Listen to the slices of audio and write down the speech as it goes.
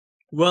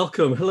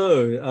Welcome.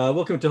 Hello.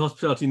 Welcome to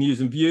Hospitality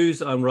News and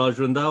Views. I'm Raj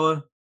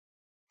Randhawa.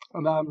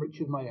 And I'm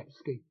Richard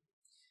Majewski.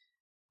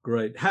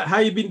 Great. How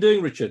you been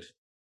doing, Richard?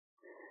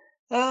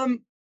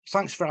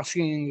 Thanks for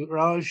asking,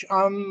 Raj.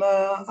 I'm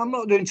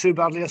not doing too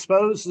badly, I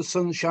suppose. The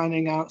sun's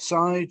shining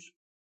outside.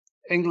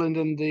 England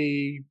in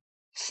the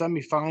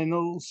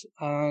semi-finals,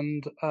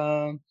 and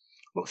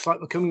looks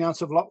like we're coming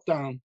out of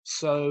lockdown.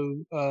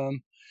 So,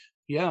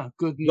 yeah,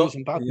 good news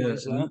and bad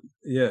news there.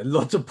 Yeah,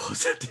 lots of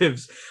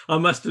positives. I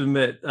must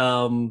admit,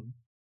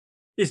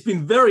 it's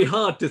been very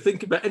hard to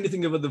think about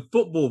anything other than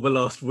football the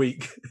last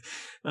week.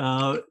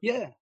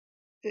 Yeah.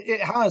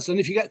 It has, and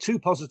if you get too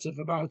positive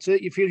about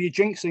it, you feel you're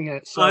jinxing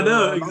it. So, I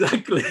know,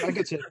 exactly.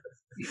 Negative.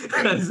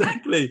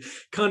 Exactly.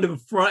 Kind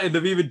of frightened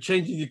of even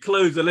changing your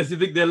clothes unless you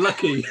think they're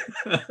lucky.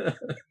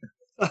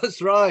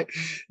 That's right.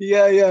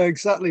 Yeah,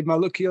 exactly. My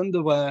lucky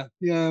underwear.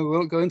 Yeah, we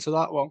won't go into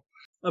that one.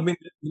 I mean,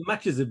 the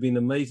matches have been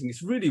amazing.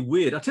 It's really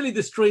weird. I'll tell you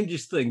the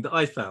strangest thing that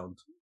I found,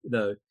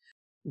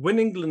 when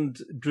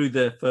England drew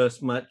their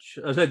first match,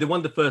 they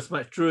won the first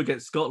match, drew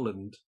against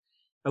Scotland.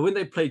 And when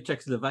they played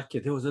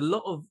Czechoslovakia, there were a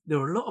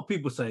lot of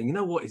people saying, you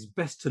know what, it's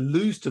best to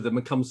lose to them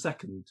and come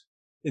second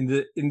in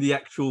the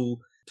actual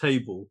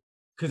table,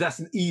 because that's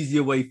an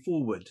easier way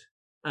forward.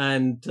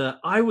 And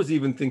I was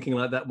even thinking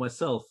like that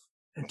myself.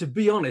 And to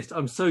be honest,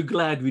 I'm so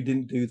glad we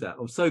didn't do that.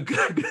 I'm so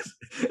glad, because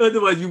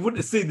otherwise we wouldn't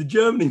have seen the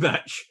Germany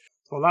match.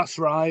 Well, that's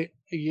right.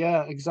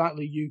 Yeah,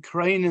 exactly.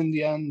 Ukraine in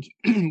the end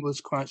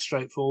was quite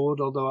straightforward,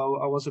 although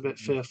I was a bit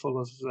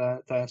fearful of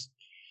their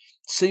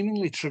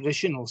seemingly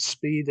traditional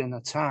speed in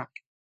attack.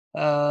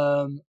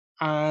 Yeah,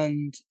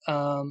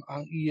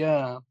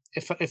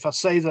 if I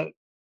say that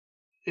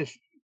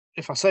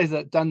if I say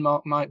that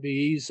Denmark might be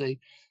easy,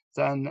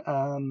 then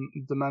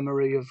the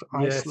memory of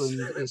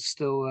Iceland is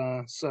still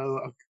there.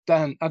 So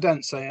I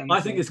don't say anything. I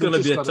think it's going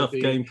to be a tough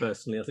game.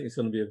 Personally, I think it's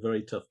going to be a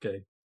very tough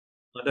game.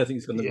 I don't think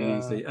it's going to be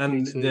easy.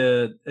 And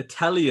the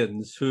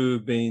Italians,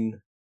 who've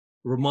been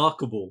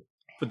remarkable,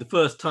 for the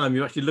first time,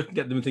 you're actually looking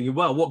at them and thinking,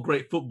 wow, what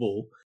great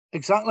football.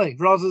 Exactly.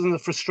 Rather than the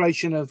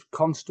frustration of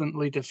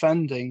constantly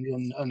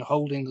defending and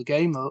holding the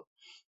game up,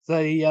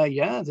 they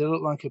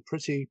look like a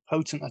pretty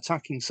potent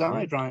attacking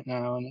side right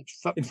now. And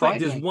it's in fact,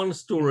 there's one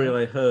story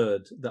I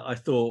heard that I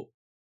thought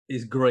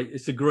is great.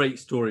 It's a great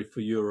story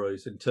for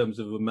Euros in terms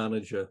of a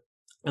manager.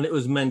 And it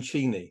was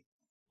Mancini.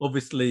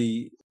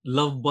 Obviously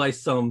loved by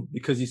some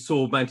because he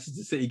saw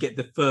Manchester City get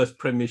the first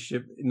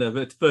Premiership,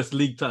 the first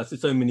league title for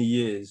so many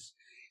years.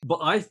 But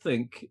I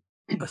think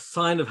a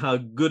sign of how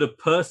good a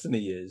person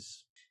he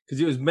is, because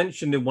it was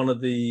mentioned in one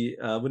of the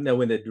when they're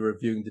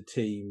reviewing the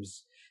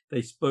teams,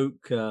 they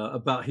spoke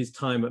about his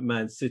time at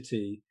Man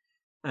City,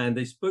 and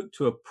they spoke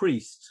to a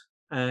priest,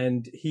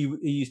 and he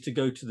used to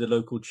go to the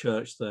local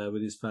church there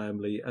with his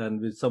family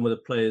and with some of the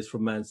players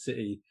from Man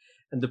City.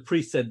 And the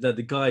priest said that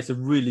the guy's a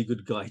really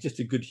good guy, just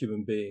a good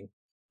human being.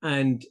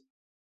 And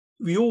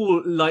we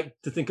all like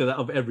to think of that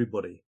of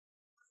everybody.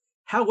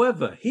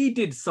 However, he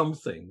did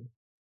something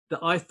that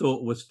I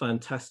thought was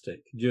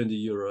fantastic during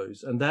the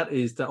Euros. And that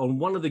is that on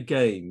one of the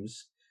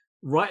games,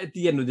 right at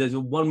the end, there's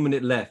 1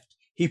 minute left,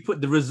 he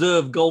put the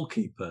reserve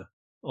goalkeeper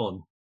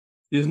on.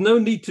 There's no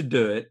need to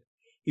do it.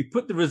 He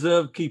put the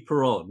reserve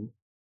keeper on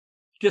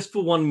just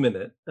for 1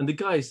 minute. And the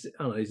guy's, I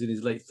don't know, he's in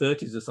his late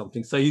 30s or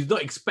something. So he's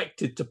not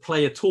expected to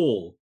play at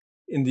all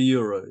in the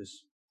Euros.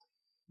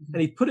 Mm-hmm.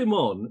 And he put him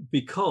on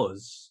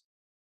because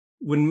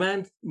when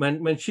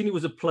Mancini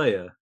was a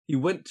player, he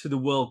went to the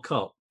World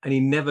Cup and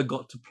he never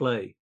got to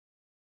play.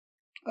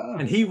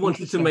 And he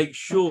wanted to make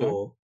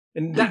sure,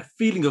 and that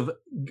feeling of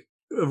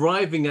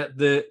arriving at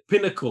the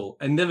pinnacle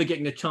and never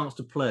getting a chance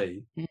to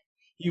play,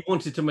 he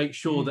wanted to make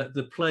sure that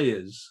the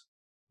players,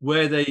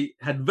 where they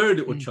had very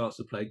little chance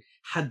to play,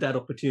 had that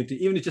opportunity.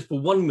 Even if just for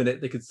 1 minute,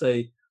 they could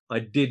say, I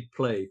did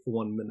play for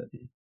 1 minute.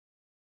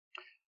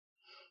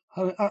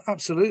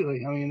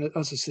 Absolutely. I mean,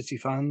 as a City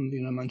fan,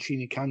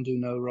 Mancini can do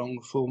no wrong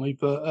for me.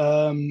 But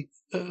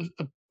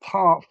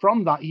apart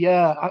from that,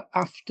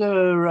 after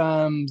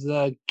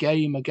the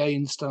game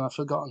against, and I've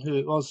forgotten who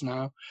it was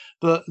now,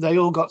 but they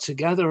all got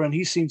together, and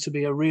he seemed to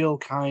be a real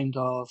kind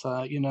of,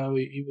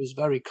 he was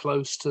very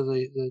close to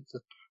the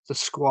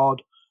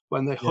squad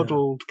when they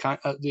huddled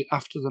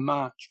after the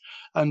match.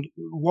 And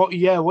what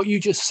you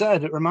just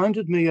said, it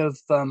reminded me of,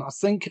 I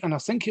think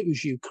it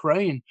was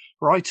Ukraine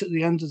right at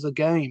the end of the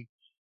game.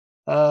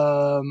 They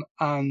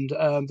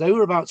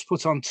were about to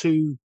put on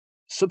 2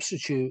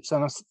 substitutes,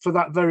 and for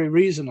that very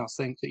reason, I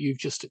think that you've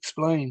just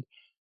explained.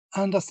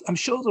 And I'm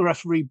sure the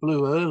referee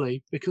blew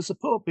early because the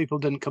poor people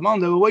didn't come on.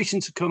 They were waiting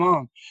to come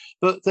on,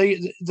 but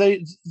the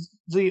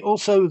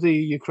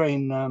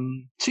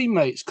Ukraine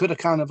teammates could have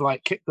kind of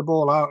like kicked the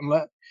ball out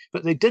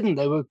but they didn't.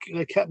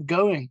 They kept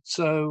going.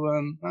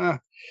 So,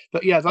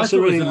 but yeah, that's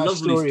a really nice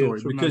story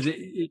because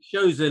it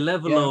shows a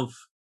level of.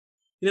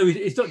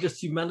 It's not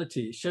just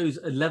humanity. It shows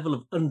a level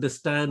of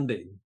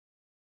understanding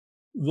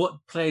what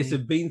players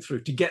have been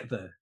through to get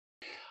there.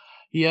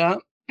 Yeah,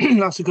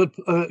 that's a good.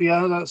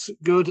 That's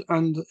good.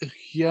 And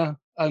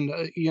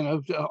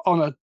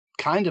on a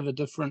kind of a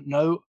different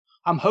note,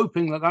 I'm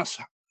hoping that's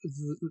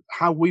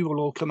how we will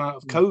all come out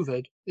of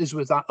COVID is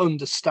with that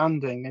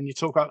understanding. And you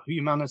talk about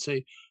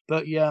humanity,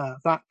 but yeah,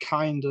 that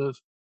kind of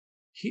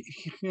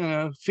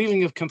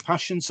feeling of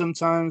compassion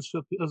sometimes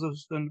for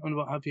others and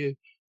what have you.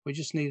 We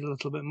just need a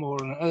little bit more.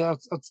 And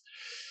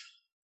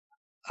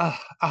I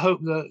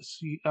hope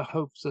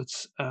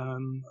that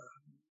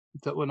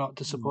that we're not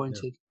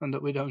disappointed and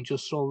that we don't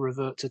just all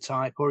revert to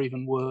type, or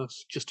even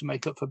worse, just to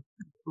make up for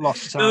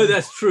lost time. No,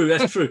 that's true.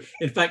 That's true.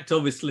 In fact,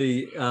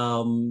 obviously,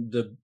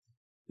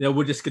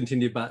 we'll just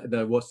continue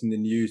about what's in the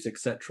news,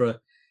 etc.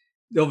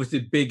 Obviously,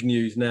 big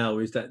news now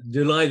is that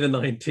July the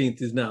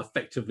 19th is now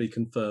effectively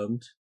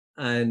confirmed.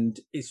 And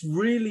it's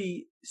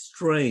really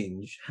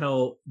strange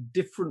how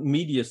different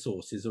media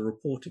sources are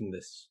reporting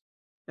this.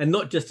 And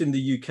not just in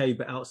the UK,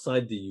 but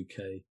outside the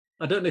UK.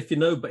 I don't know if you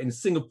know, but in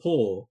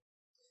Singapore,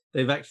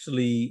 they've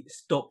actually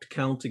stopped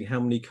counting how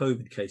many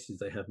COVID cases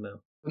they have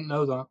now. Didn't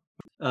know that.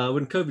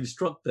 When COVID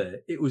struck there,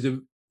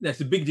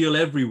 that's a big deal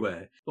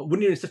everywhere. But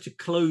when you're in such a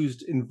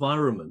closed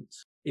environment,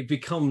 it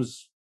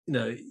becomes,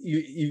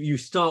 you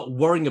start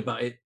worrying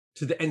about it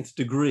to the nth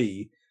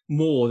degree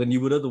more than you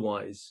would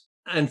otherwise.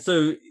 And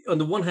so on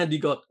the one hand, you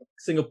got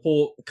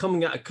Singapore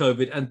coming out of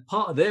COVID, and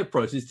part of their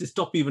process to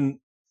stop even,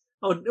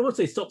 I won't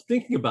say stop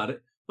thinking about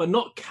it, but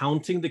not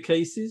counting the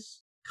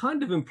cases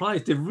kind of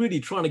implies they're really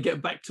trying to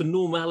get back to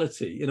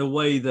normality in a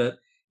way that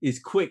is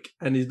quick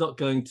and is not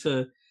going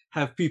to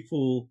have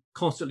people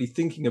constantly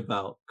thinking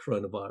about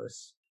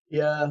coronavirus.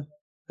 Yeah,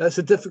 that's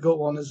a difficult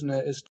one, isn't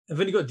it? And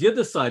then you've got the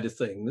other side of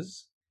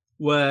things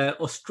where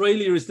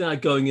Australia is now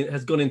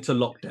has gone into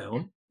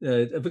lockdown.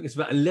 I think it's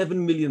about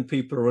 11 million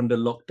people are under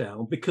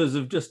lockdown because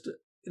of just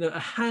a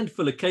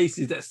handful of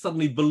cases that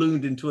suddenly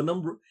ballooned into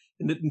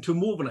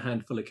more than a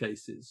handful of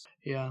cases.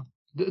 Yeah,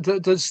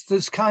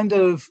 there's kind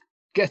of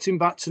getting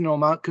back to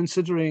normal,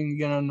 considering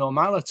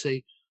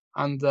normality,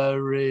 and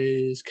there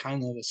is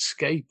kind of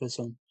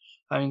escapism.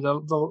 I mean,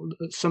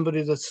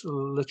 somebody that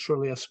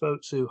literally I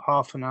spoke to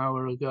half an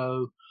hour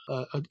ago,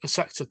 a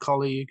sector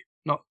colleague,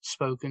 not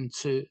spoken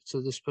to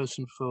this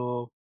person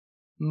for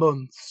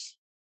months,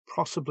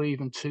 possibly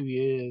even 2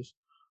 years.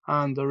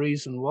 And the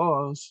reason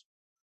was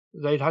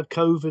they'd had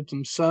COVID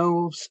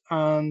themselves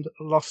and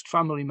lost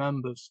family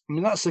members. I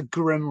mean, that's a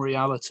grim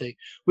reality.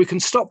 We can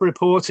stop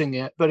reporting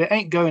it, but it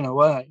ain't going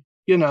away.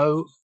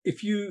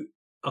 If you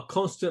are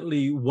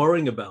constantly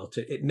worrying about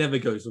it, it never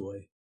goes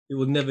away. It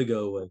will never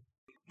go away.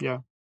 Yeah.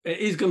 It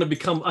is going to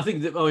become, I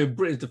think that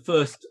Britain's the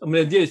first, the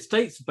United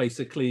States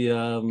basically,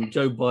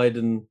 Joe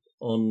Biden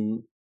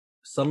on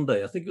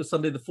Sunday, I think it was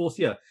Sunday the 4th,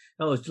 that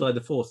was July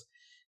the 4th,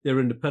 their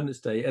Independence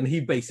Day, and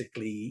he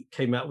basically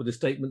came out with a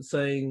statement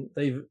saying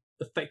they've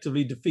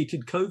effectively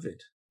defeated COVID.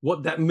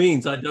 What that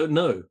means, I don't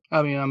know.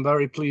 I mean, I'm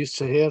very pleased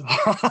to hear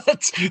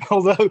that.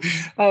 Although,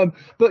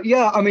 but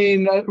yeah, I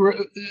mean,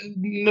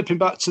 nipping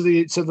back to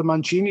the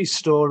Mancini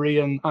story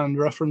and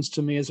reference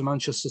to me as a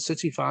Manchester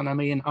City fan. I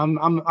mean,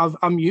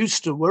 I'm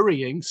used to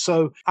worrying.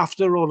 So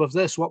after all of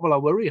this, what will I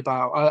worry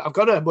about? I've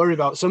got to worry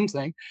about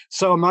something.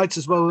 So I might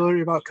as well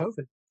worry about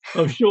COVID.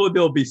 I'm sure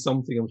there'll be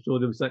something.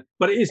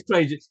 But it is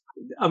strange.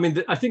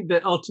 I think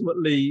that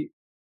ultimately,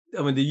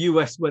 the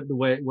US went the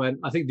way it went.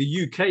 I think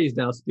the UK is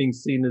now being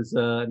seen as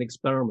an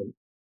experiment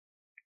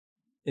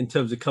in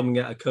terms of coming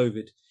out of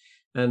COVID.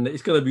 And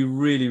it's going to be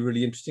really,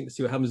 really interesting to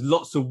see what happens.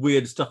 Lots of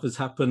weird stuff has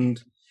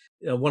happened.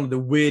 One of the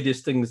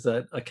weirdest things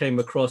that I came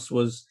across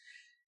was,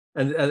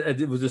 and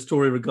it was a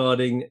story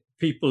regarding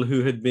people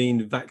who had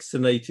been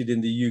vaccinated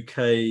in the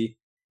UK,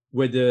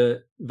 where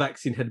the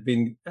vaccine had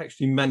been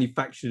actually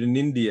manufactured in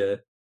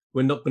India,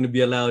 were not going to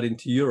be allowed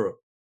into Europe.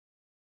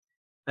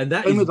 And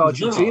that is with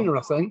Argentina,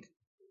 I think.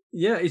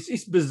 Yeah,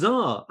 it's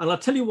bizarre. And I'll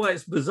tell you why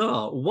it's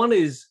bizarre. One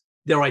is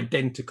they're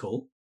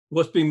identical.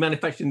 What's being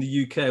manufactured in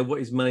the UK and what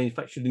is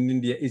manufactured in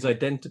India is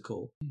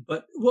identical.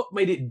 But what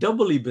made it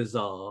doubly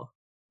bizarre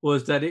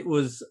was that it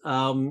was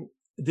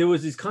there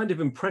was this kind of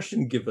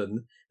impression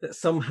given that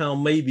somehow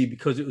maybe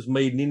because it was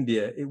made in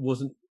India,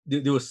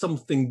 there was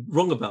something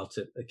wrong about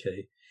it.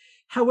 Okay.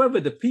 However,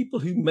 the people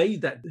who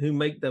make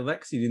the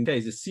vaccine in the UK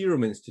is the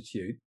Serum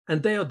Institute,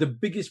 and they are the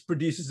biggest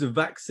producers of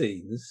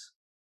vaccines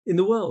in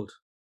the world.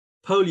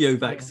 Polio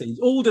vaccines,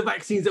 all the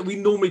vaccines that we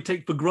normally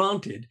take for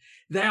granted,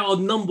 they are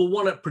number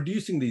one at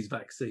producing these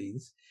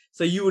vaccines.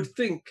 So you would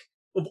think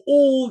of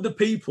all the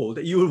people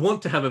that you would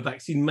want to have a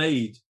vaccine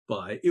made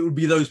by, it would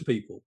be those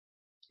people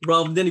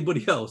rather than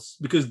anybody else,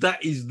 because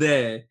that is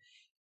their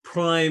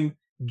prime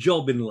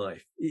job in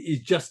life. It is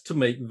just to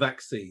make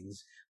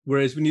vaccines.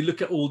 Whereas when you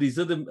look at all these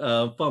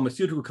other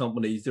pharmaceutical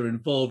companies, they're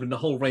involved in a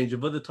whole range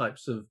of other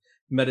types of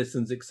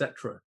medicines,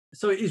 etc.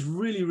 So it is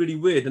really, really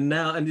weird. And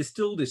there's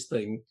still this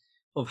thing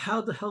of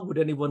how the hell would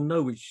anyone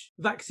know which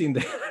vaccine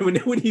when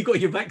you got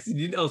your vaccine,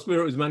 you didn't ask where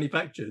it was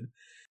manufactured.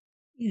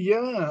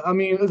 Yeah, I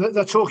mean,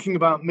 they're talking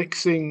about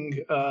mixing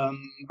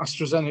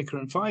AstraZeneca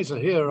and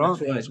Pfizer here,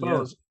 aren't they, as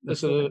well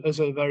as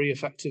a very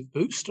effective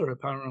booster,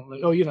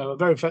 apparently, or a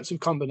very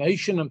effective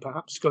combination, and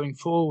perhaps going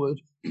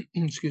forward,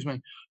 excuse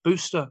me,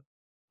 booster.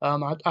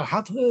 I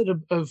had heard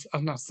of,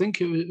 and I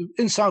think it was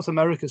in South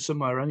America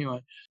somewhere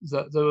anyway,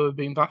 that they were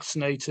being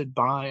vaccinated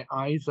by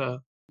either,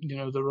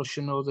 the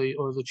Russian or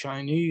the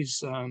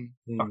Chinese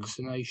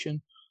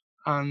vaccination,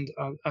 and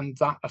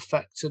that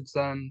affected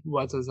then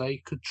whether they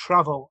could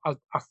travel. I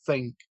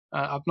think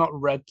I've not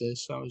read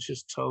this. I was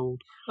just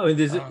told. I mean,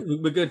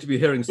 we're going to be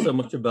hearing so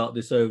much about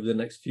this over the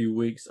next few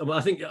weeks.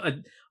 I think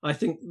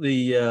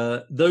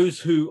the those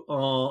who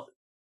are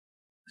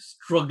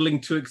struggling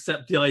to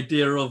accept the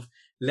idea of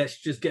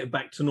let's just get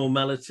back to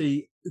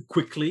normality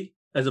quickly,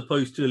 as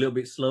opposed to a little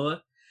bit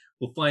slower,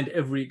 will find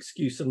every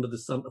excuse under the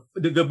sun.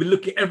 They'll be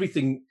looking at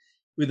everything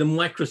with a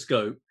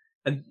microscope.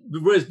 And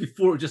whereas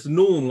before it was just a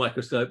normal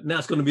microscope, now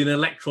it's going to be an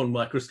electron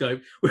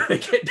microscope where they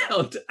get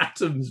down to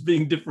atoms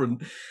being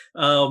different.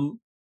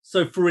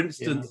 So, for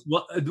instance,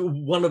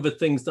 one of the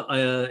things that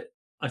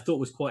I thought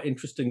was quite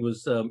interesting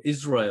was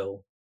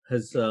Israel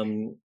has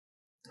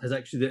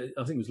actually,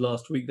 I think it was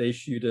last week, they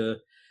issued a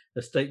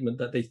statement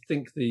that they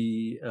think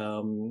the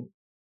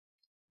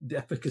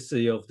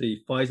efficacy of the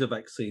Pfizer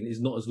vaccine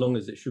is not as long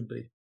as it should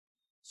be.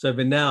 So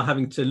they're now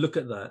having to look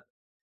at that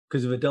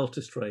because of a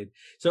Delta strain.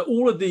 So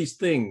all of these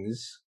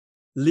things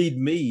lead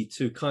me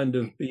to kind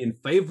of be in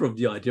favor of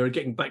the idea of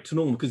getting back to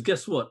normal. Because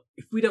guess what?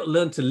 If we don't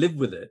learn to live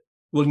with it,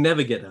 we'll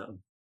never get out of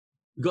it.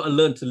 We've got to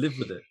learn to live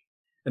with it.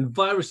 And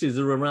viruses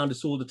are around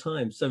us all the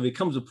time. So there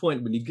comes a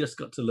point when you just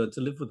got to learn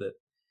to live with it.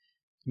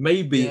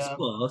 Maybe it's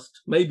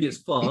fast.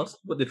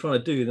 What they're trying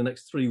to do in the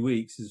next 3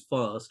 weeks is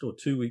fast, or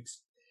 2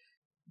 weeks.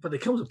 But there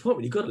comes a point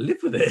when you've got to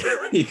live with it.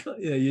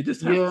 You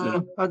just have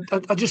to.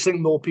 I just think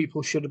more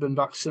people should have been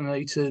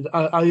vaccinated.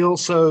 I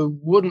also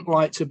wouldn't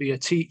like to be a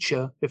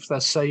teacher if they're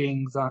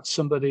saying that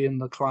somebody in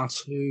the class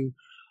who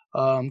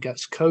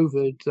gets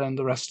COVID, then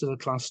the rest of the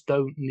class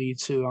don't need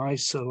to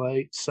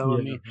isolate.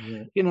 So,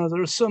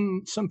 there are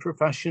some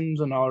professions,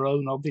 and our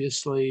own,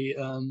 obviously,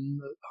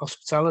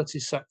 hospitality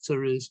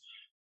sector is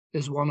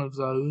one of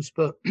those,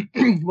 but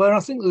where I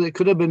think that it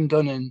could have been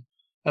done in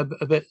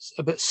a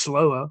bit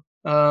slower.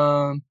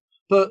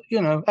 But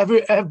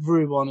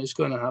everyone is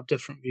going to have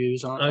different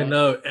views, aren't they? I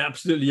know,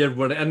 absolutely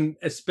everyone, and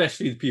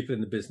especially the people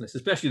in the business,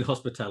 especially the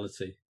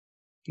hospitality.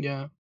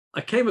 Yeah.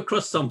 I came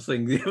across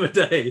something the other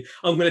day.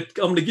 I'm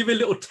gonna give you a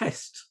little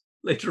test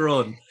later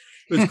on.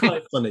 It was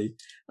quite funny.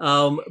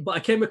 But I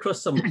came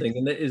across something,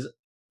 and it is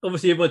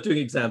obviously everyone's doing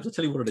exams. I'll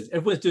tell you what it is.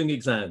 Everyone's doing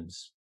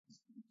exams,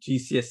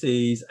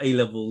 GCSEs, A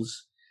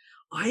levels.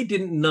 I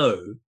didn't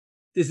know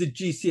there's a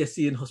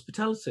GCSE in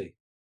hospitality.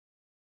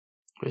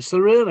 Is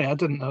there really? I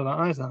didn't know that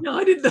either. No,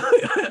 I didn't know.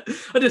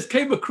 I just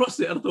came across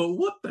it and I thought,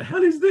 what the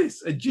hell is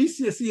this? A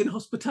GCSE in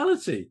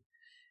hospitality.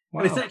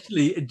 Wow. And it's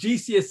actually a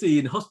GCSE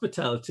in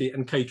hospitality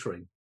and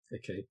catering.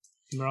 Okay.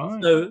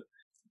 Right.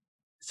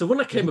 So when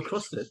I came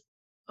across it,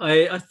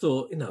 I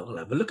thought, I'll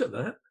have a look at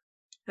that.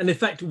 And in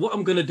fact, what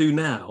I'm going to do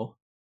now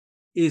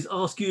is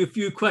ask you a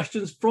few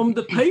questions from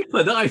the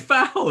paper that I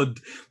found,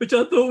 which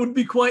I thought would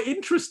be quite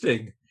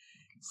interesting.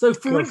 So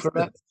for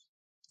instance,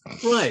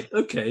 right,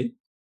 okay.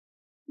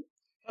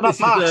 Can I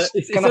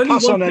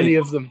pass on any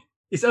of them?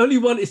 It's only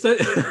one. It's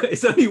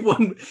only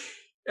one,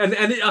 and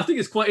I think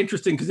it's quite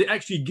interesting because it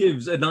actually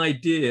gives an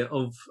idea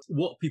of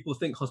what people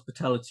think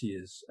hospitality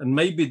is, and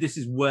maybe this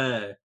is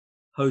where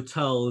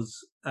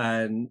hotels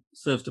and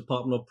service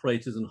department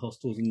operators and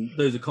hostels and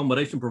those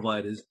accommodation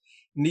providers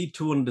need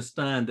to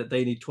understand that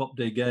they need to up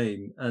their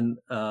game, and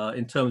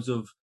in terms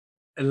of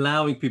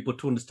allowing people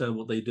to understand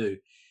what they do.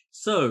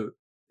 So,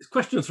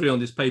 question 3 on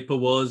this paper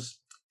was: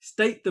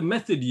 state the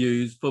method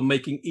used for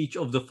making each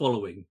of the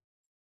following: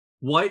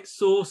 white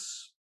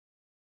sauce,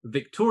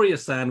 Victoria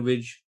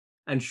sandwich,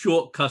 and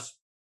short crust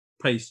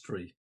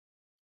pastry.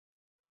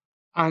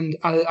 And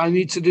I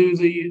need to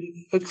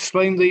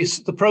explain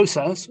the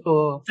process,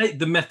 or state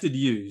the method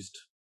used.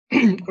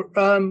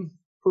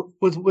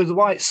 With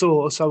white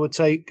sauce, I would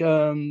take.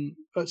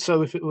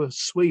 So if it was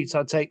sweet,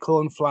 I'd take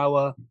corn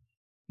flour,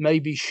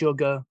 maybe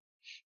sugar,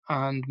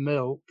 and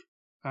milk,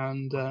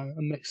 and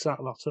mix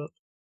that lot up,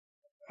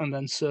 and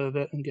then serve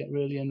it, and get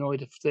really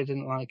annoyed if they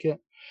didn't like it.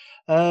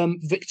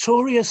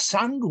 Victoria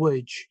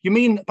sandwich. You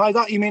mean by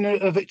that? You mean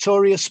a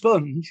Victoria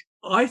sponge?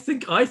 I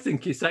think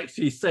it's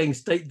actually saying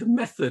state the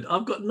method.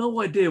 I've got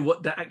no idea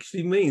what that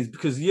actually means,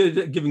 because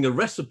you're giving a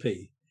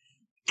recipe,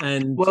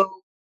 and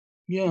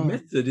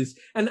method is.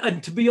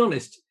 And to be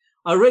honest,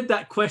 I read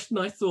that question.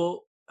 I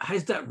thought,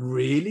 has that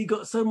really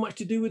got so much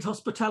to do with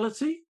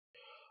hospitality?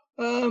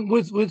 On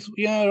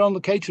the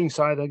catering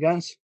side, I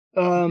guess.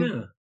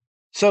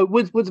 So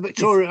with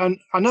Victoria, and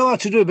I know how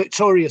to do a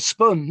Victoria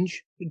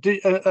sponge,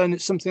 and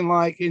it's something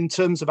like, in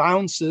terms of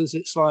ounces,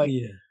 it's like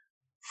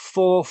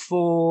 4,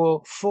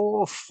 4,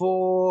 4,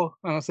 4,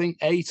 and I think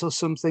 8 or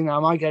something. I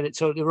might get it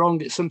totally wrong.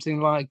 It's something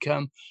like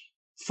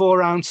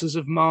 4 ounces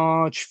of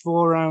margarine,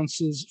 4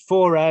 ounces,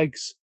 4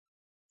 eggs,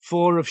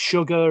 4 of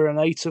sugar, and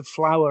 8 of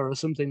flour, or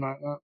something like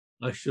that.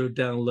 I should have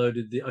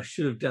downloaded the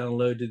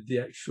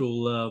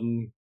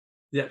actual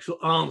the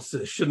actual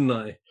answer, shouldn't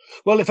I?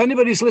 Well, if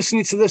anybody's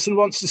listening to this and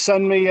wants to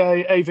send me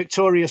a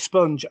Victoria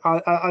sponge,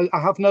 I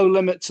have no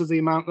limit to the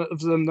amount of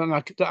them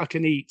that I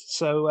can eat.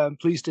 So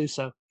please do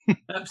so.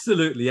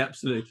 Absolutely,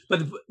 absolutely.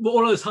 But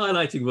what I was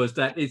highlighting was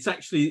that it's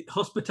actually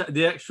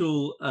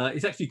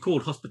it's actually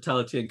called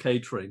hospitality and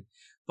catering.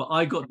 But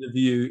I got the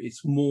view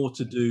it's more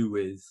to do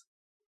with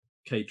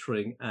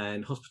catering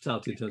and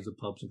hospitality in terms of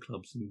pubs and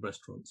clubs and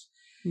restaurants.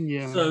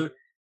 Yeah. So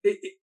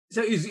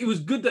it was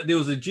good that there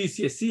was a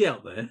GCSE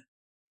out there,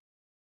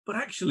 but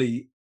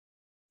actually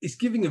it's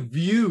giving a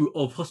view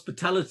of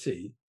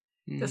hospitality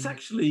that's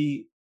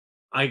actually,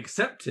 I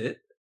accept it,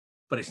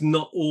 but it's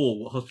not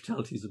all what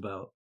hospitality is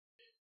about.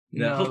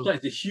 You know,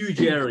 hospitality is a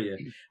huge area,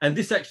 and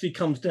this actually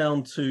comes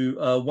down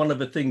to one of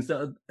the things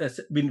that's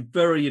been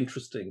very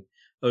interesting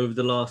over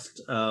the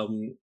last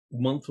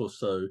month or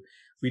so.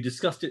 We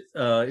discussed it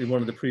in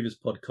one of the previous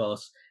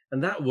podcasts,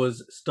 and that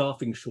was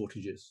staffing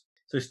shortages.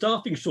 So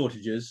staffing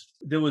shortages,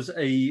 there was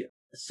a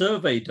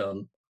survey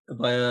done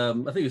by, I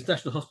think it was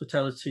National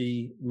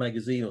Hospitality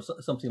Magazine or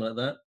something like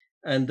that.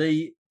 And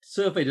they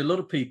surveyed a lot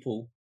of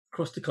people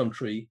across the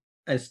country,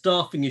 and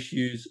staffing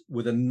issues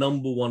were the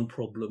number one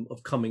problem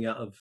of coming out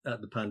of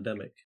the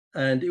pandemic.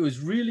 And it was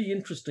really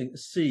interesting to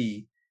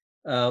see,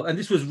 and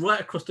this was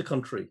right across the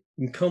country,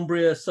 in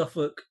Cumbria,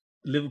 Suffolk,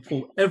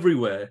 Liverpool,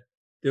 everywhere.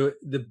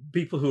 The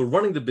people who are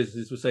running the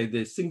business would say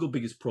their single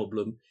biggest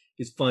problem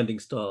is finding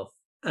staff.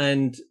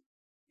 And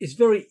it's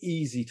very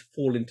easy to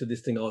fall into this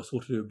thing, it's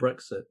all to do with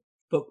Brexit.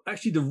 But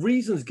actually, the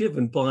reasons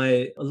given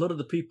by a lot of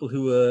the people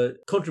who were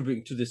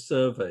contributing to this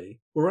survey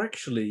were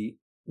actually,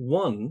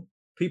 one,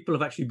 people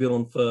have actually been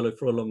on furlough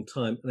for a long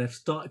time and have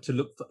started to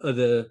look for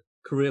other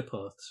career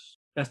paths.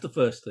 That's the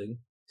first thing.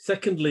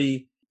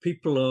 Secondly,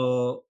 people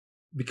are,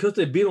 because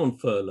they've been on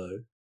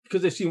furlough,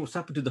 because they've seen what's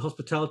happened to the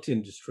hospitality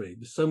industry,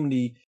 there's so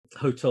many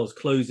hotels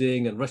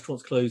closing and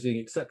restaurants closing,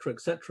 etc.,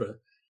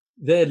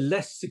 they're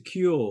less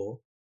secure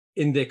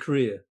in their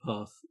career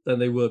path than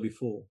they were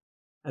before.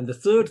 And the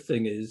third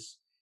thing is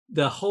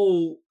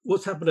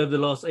what's happened over the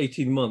last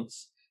 18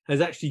 months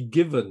has actually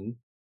given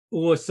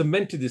or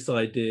cemented this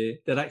idea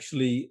that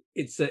actually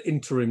it's an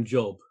interim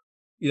job.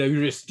 You know,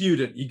 you're a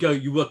student,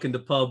 you work in the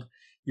pub,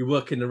 you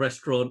work in the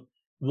restaurant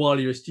while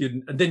you're a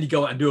student, and then you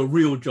go out and do a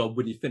real job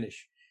when you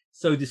finish.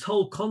 So this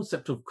whole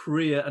concept of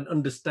career and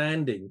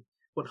understanding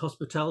what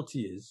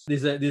hospitality is,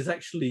 there's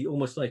actually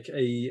almost like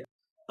a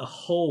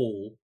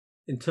hole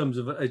in terms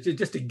of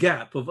just a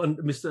gap of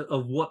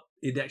what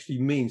it actually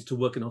means to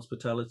work in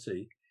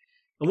hospitality.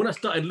 And when I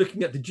started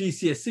looking at the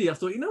GCSE, I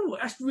thought, you know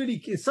what, that's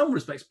really, in some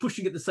respects,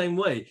 pushing it the same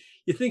way.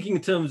 You're thinking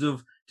in terms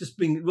of just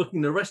working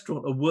in a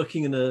restaurant or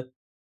working in a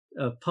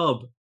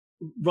pub,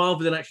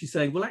 rather than actually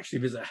saying, well, actually,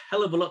 there's a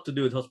hell of a lot to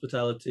do with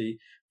hospitality,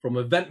 from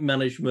event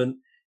management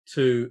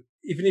to,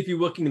 even if you're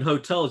working in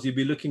hotels, you'd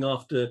be looking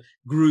after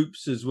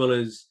groups as well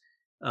as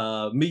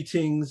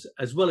meetings,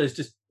 as well as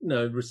just,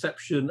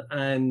 reception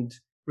and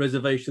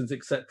reservations,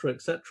 etc.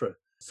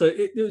 So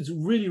it was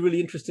really, really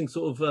interesting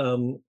sort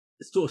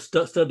of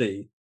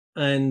study.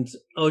 And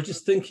I was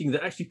just thinking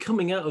that actually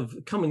coming out of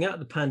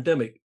the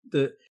pandemic,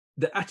 the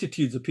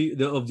attitudes of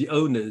the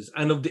owners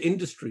and of the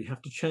industry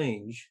have to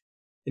change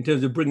in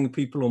terms of bringing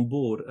people on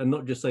board, and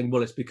not just saying,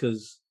 well, it's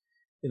because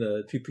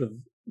people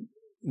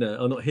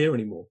are not here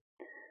anymore.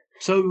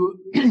 So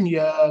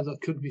yeah, there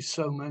could be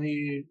so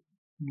many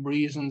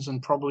reasons,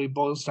 and probably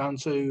boils down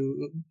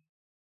to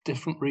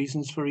different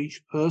reasons for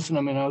each person.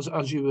 I mean,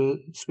 as you were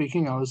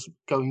speaking, I was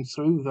going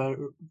through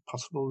the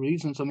possible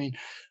reasons. I mean,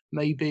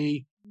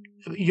 maybe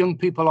young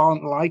people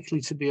aren't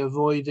likely to be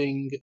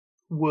avoiding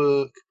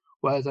work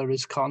where there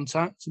is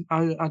contact.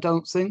 I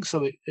don't think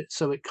so.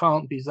 It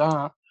can't be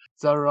that.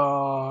 There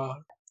are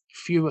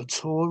fewer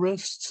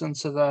tourists, and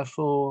so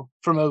therefore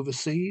from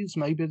overseas,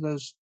 maybe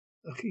there's,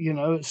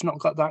 it's not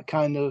got that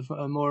kind of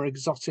a more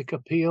exotic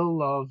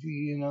appeal of,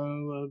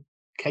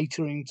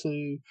 catering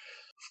to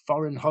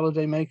foreign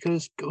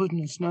holidaymakers.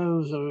 Goodness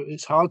knows, or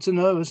it's hard to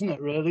know, isn't it,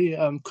 really?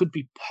 Could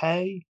be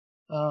pay,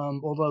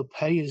 although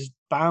pay is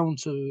bound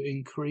to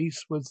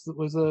increase with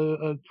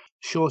a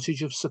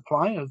shortage of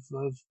supply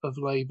of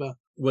labour.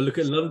 Well, look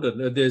at London.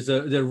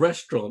 The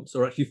restaurants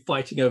are actually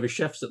fighting over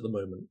chefs at the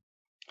moment.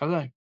 Are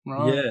they?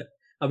 Right. Yeah.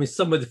 I mean,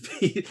 some of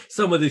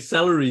the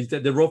salaries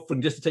that they're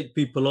offering just to take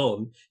people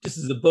on, just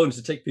as a bonus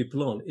to take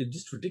people on, it's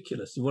just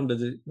ridiculous. You wonder,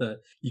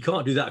 you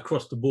can't do that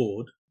across the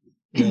board.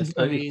 So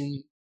I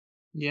mean,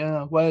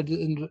 yeah.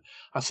 And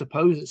I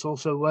suppose it's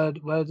also where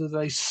do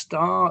they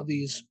start,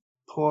 these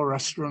poor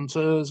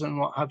restaurateurs and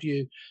what have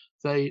you?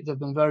 They've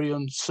been very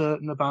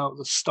uncertain about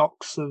the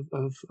stocks of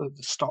the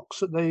stocks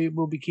that they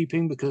will be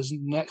keeping, because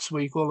next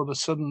week all of a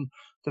sudden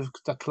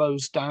they're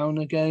closed down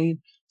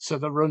again. So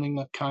they're running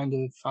at kind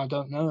of, I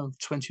don't know,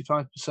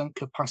 25%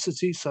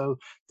 capacity. So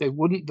they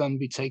wouldn't then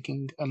be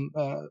taking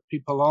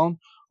people on,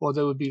 or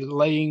they would be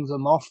laying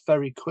them off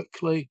very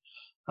quickly.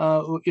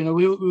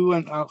 We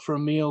went out for a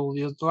meal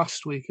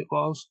last week, it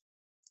was,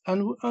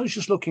 and I was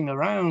just looking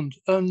around,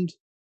 and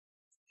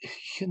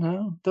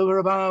there were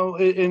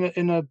about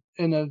in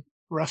a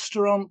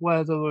restaurant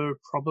where there were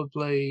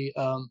probably,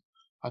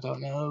 I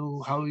don't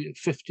know,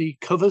 50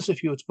 covers,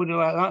 if you were to put it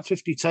like that,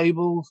 50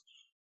 tables,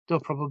 there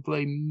were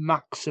probably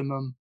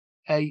maximum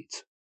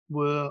 8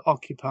 were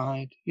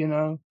occupied, you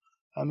know.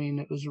 I mean,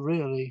 it was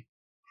really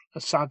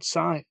a sad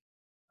sight.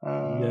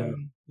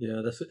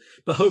 Yeah, that's it.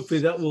 But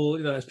hopefully that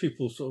will, as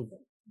people sort of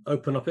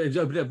open up and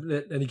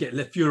you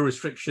get fewer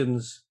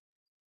restrictions,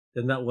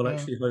 then that will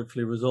actually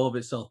hopefully resolve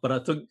itself. But I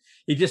think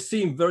it just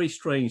seemed very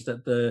strange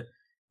that the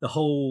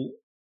whole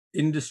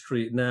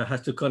industry now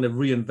has to kind of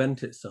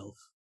reinvent itself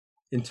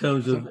in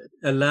terms of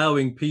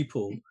allowing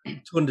people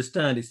to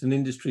understand it's an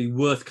industry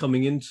worth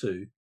coming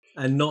into,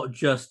 and not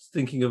just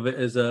thinking of it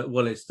as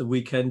it's the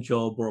weekend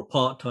job or a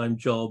part-time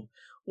job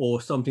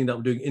or something that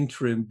we're doing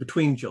interim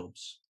between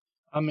jobs.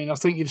 I mean, I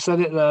think you've said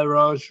it there,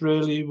 Raj,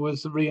 really,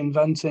 with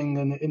reinventing,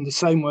 and in the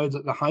same way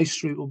that the high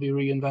street will be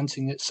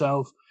reinventing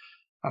itself.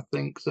 I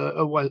think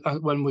that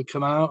when we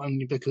come out,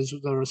 and because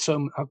there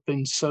have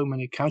been so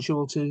many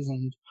casualties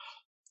and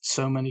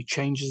so many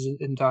changes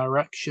in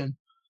direction,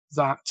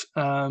 that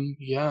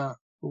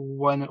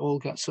when it all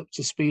gets up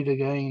to speed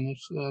again,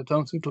 I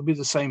don't think it'll be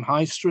the same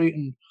high street,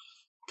 and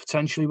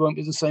potentially won't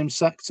be the same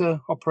sector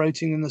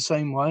operating in the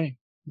same way.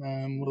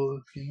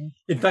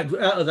 In fact,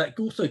 out of that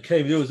also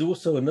there was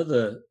also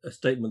another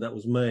statement that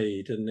was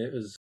made, and it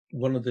was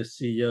one of the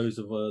CEOs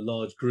of a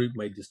large group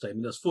made this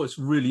statement. I thought it's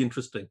really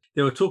interesting.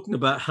 They were talking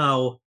about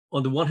how,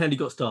 on the one hand, you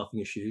got staffing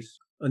issues.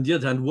 On the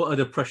other hand, what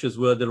other pressures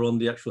were there on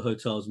the actual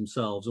hotels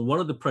themselves? And one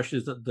of the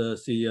pressures that the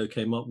CEO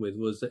came up with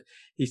was that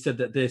he said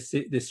that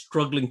they're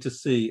struggling to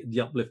see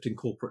the uplift in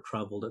corporate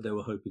travel that they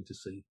were hoping to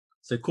see.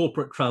 So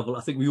corporate travel,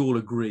 I think we all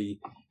agree,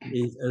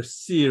 is a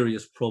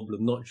serious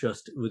problem, not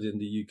just within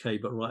the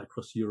UK, but right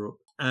across Europe.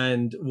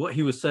 And what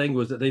he was saying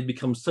was that they've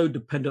become so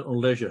dependent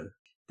on leisure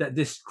that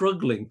they're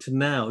struggling to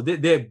now,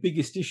 their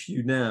biggest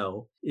issue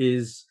now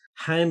is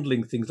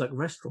handling things like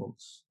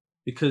restaurants,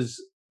 because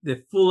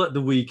they're full at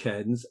the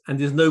weekends and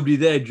there's nobody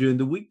there during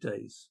the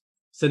weekdays.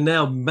 So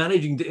now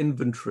managing the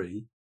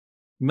inventory,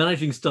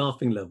 managing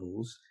staffing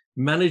levels,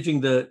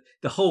 managing the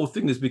whole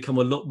thing has become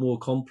a lot more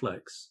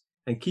complex.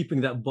 And keeping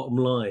that bottom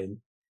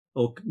line,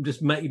 or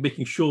just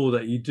making sure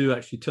that you do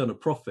actually turn a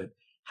profit,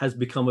 has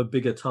become a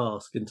bigger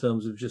task in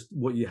terms of just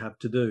what you have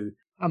to do.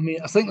 I mean,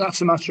 I think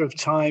that's a matter of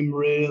time,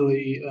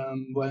 really,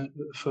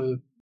 for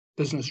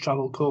business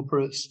travel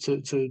corporates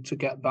to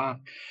get back.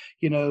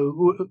 You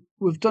know,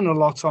 we've done a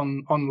lot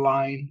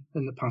online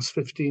in the past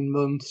 15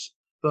 months,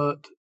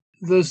 but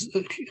there's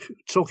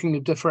talking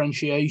of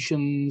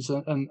differentiations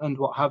and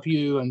what have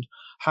you, and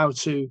how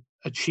to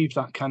achieve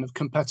that kind of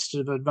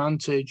competitive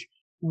advantage.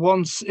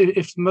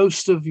 If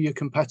most of your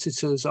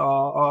competitors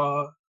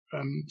are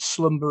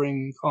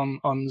slumbering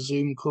on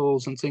Zoom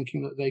calls and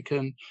thinking that they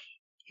can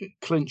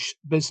clinch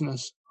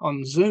business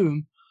on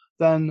Zoom,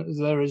 then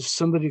there is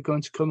somebody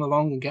going to come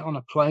along and get on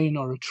a plane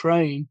or a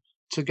train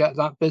to get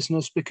that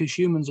business, because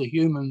humans are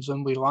humans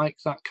and we like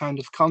that kind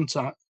of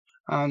contact.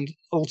 And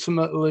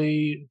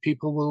ultimately,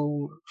 people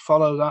will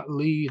follow that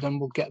lead and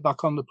will get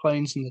back on the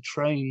planes and the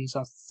trains.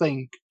 I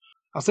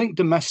think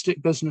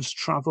domestic business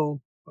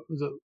travel,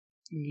 that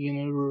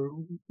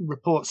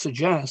reports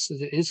suggest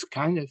that it's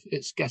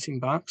getting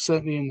back.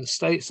 Certainly in the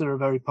States, there are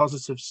very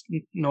positive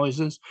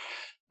noises.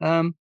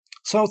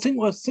 So I think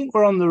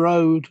we're on the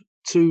road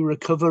to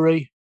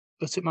recovery,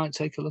 but it might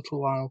take a little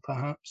while,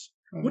 perhaps.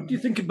 What do you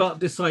think about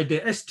this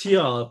idea?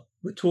 STR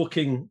were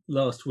talking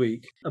last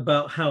week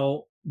about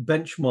how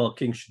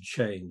benchmarking should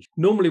change.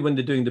 Normally, when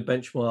they're doing the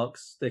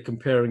benchmarks, they're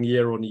comparing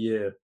year on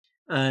year.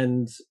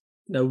 And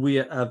we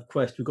at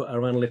Quest, we've got our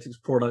analytics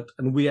product,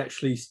 and we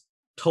actually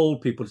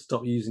told people to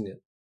stop using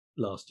it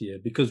last year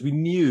because we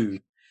knew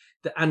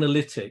that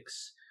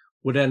analytics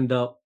would end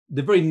up,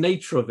 the very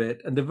nature of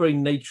it and the very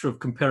nature of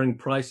comparing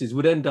prices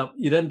you'd end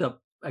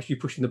up actually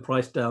pushing the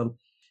price down,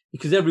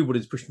 because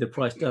everybody's pushing the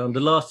price down. The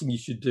last thing you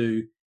should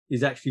do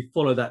is actually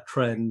follow that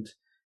trend.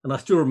 And I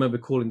still remember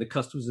calling the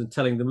customers and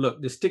telling them,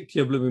 look, just stick to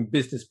your blooming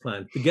business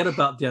plan. Forget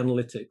about the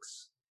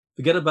analytics.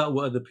 Forget about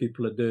what other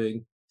people are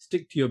doing.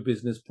 Stick to your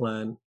business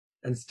plan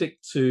and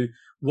stick to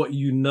what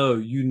you know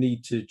you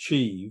need to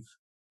achieve.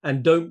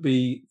 And don't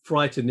be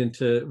frightened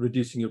into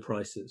reducing your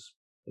prices.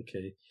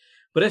 Okay.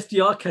 But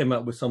SDR came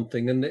out with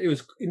something, and it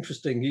was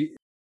interesting.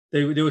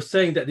 They were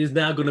saying that there's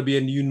now going to be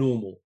a new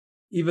normal,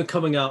 even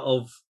coming out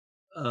of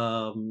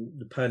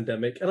the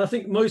pandemic. And I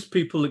think most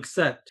people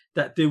accept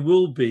that there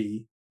will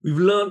be. We've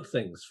learned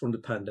things from the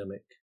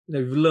pandemic.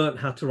 We've learned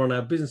how to run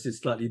our businesses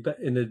slightly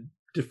in a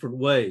different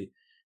way,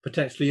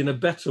 potentially in a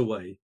better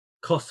way.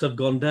 Costs have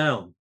gone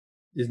down.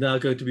 There's now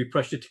going to be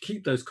pressure to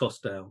keep those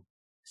costs down.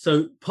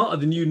 So part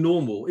of the new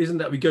normal isn't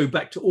that we go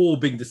back to all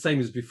being the same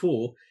as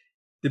before.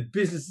 The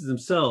businesses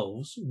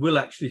themselves will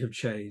actually have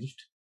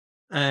changed,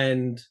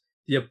 and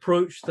the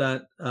approach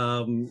that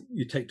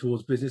you take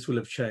towards business will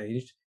have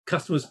changed.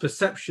 Customers'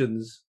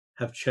 perceptions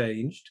have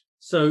changed.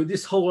 So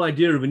this whole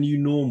idea of a new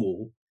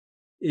normal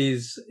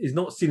is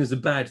not seen as a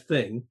bad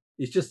thing.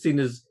 It's just seen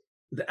as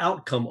the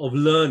outcome of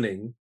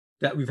learning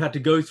that we've had to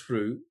go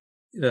through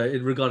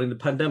regarding the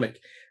pandemic.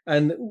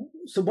 And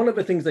so one of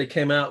the things they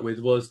came out with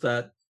was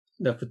that,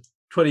 for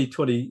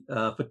 2020,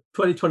 for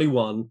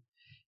 2021,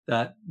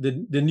 that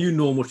the new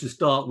normal should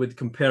start with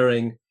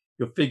comparing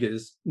your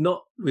figures,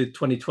 not with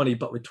 2020,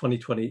 but with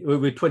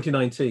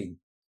 2019.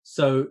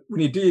 So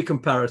when you do your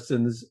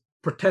comparisons,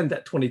 pretend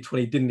that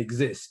 2020 didn't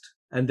exist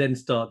and then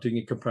start doing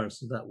your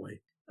comparisons that way.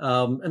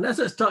 And as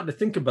I started to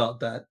think about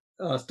that,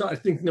 I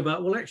started thinking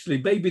about, well,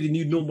 actually, maybe the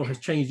new normal has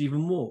changed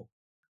even more.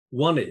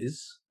 One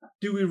is,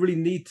 do we really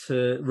need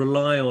to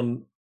rely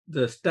on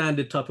the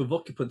standard type of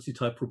occupancy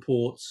type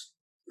reports,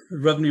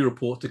 revenue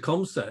reports, the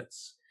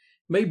ComSets?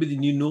 Maybe the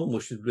new normal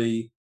should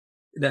be,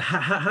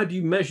 how do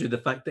you measure the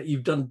fact that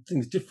you've done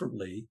things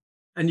differently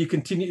and you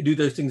continue to do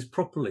those things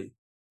properly?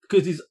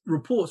 Because these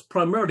reports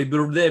primarily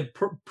were there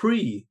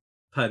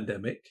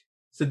pre-pandemic,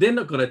 so they're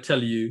not going to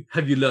tell you,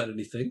 have you learned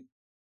anything?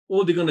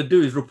 All they're going to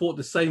do is report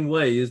the same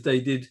way as they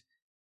did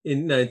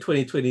in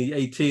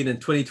 2018 and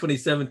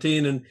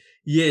 2017 and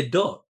year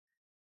dot.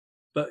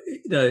 But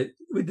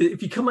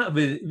if you come out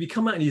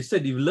and you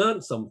said you've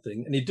learned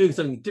something and you're doing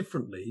something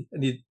differently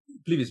and you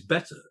believe it's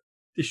better,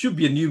 there should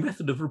be a new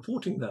method of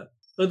reporting that.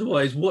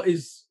 Otherwise,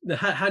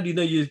 how do you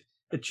know you're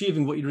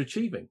achieving what you're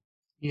achieving?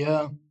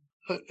 Yeah.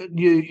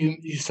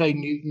 You say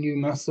new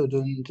method,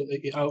 and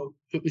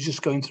it was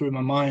just going through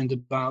my mind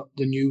about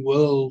the new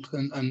world,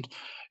 and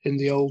in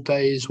the old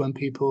days when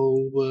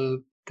people were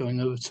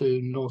going over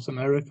to North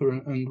America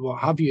and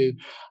what have you,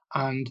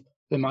 and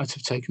they might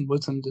have taken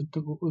with them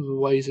the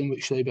ways in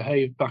which they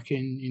behaved back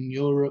in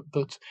Europe,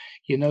 but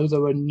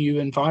there were new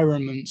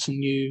environments and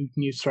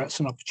new threats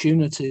and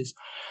opportunities,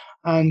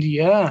 and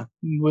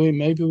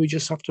maybe we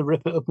just have to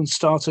rip it up and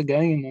start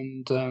again,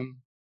 and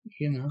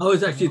I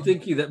was actually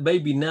thinking that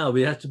maybe now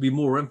we have to be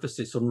more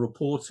emphasis on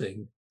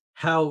reporting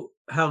how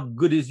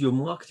good is your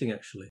marketing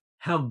actually,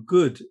 how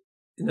good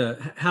are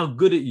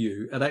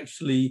you at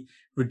actually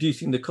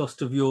reducing the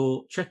cost of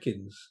your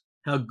check-ins,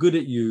 how good are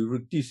you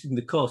reducing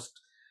the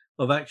cost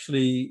of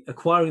actually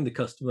acquiring the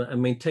customer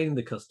and maintaining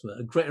the customer.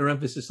 A greater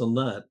emphasis on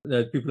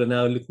that. People are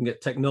now looking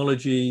at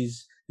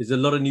technologies. There's a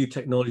lot of new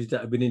technologies that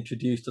have been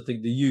introduced. I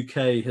think the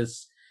UK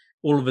has,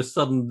 all of a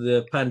sudden,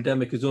 the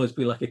pandemic has always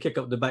been like a kick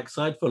up the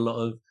backside for a lot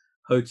of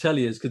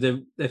hoteliers,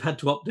 because they've had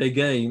to up their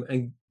game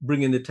and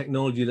bring in the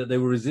technology that they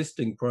were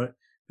resisting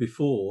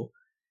before.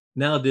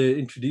 Now they're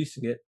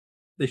introducing it.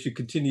 They should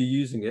continue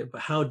using it.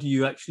 But how do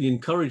you actually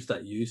encourage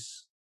that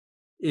use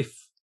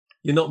if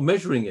you're not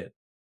measuring it?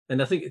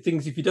 And I think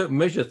if you don't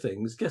measure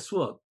things, guess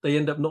what? They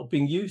end up not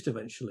being used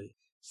eventually.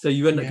 So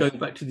you end up going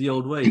back to the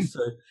old ways.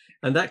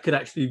 And that could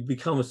actually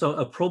become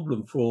a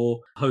problem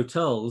for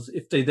hotels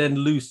if they then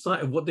lose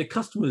sight of what their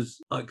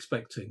customers are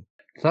expecting.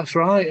 That's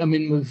right. I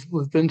mean,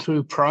 we've been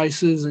through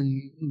prices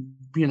and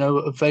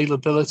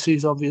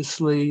availabilities,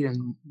 obviously,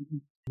 and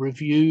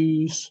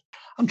reviews.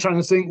 I'm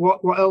trying to think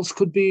what else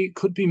could be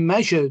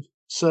measured.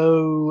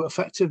 So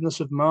effectiveness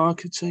of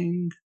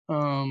marketing.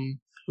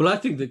 Well, I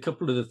think that a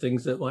couple of the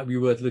things that might be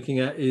worth looking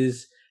at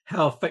is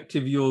how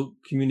effective your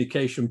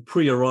communication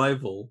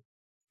pre-arrival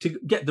to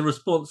get the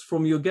response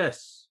from your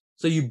guests.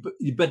 So you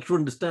better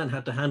understand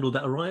how to handle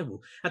that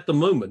arrival. At the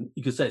moment,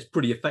 you could say it's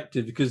pretty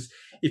effective, because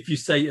if you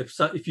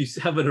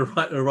have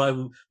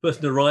an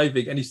person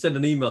arriving and you send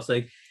an email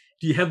saying,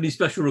 "Do you have any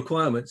special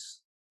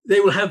requirements?" they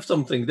will have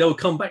something. They will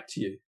come back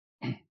to you,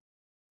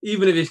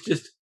 even if it's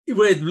just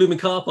we're at the Blooming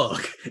car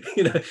park.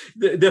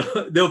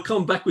 They'll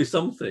come back with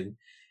something,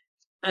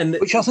 and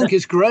which I think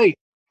is great.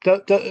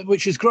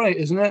 Which is great,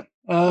 isn't it?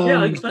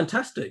 Yeah, it's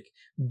fantastic.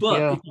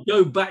 But if you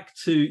go back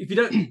to, if you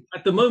don't,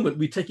 at the moment,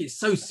 we take it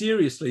so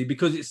seriously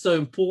because it's so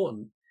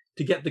important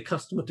to get the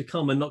customer to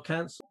come and not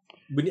cancel.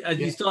 As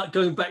you start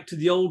going back to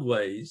the old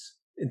ways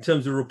in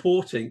terms of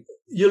reporting,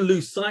 you'll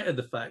lose sight of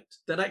the fact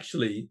that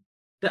actually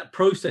that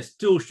process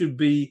still should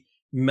be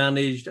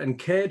managed and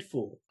cared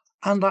for.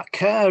 And that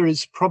care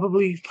is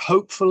probably,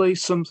 hopefully,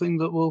 something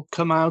that will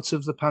come out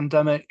of the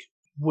pandemic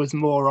with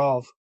more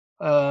of,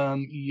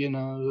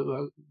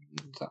 that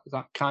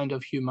kind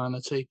of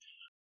humanity.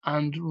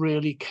 And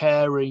really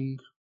caring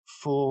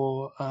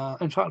for,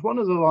 in fact, one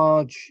of the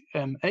large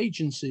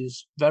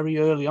agencies very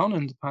early on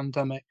in the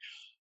pandemic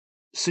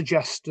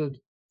suggested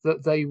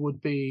that they would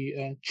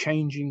be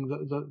changing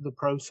the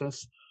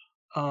process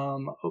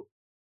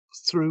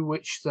through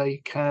which they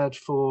cared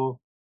for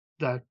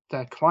their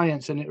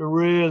clients, and it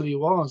really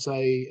was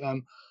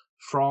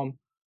from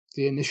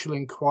the initial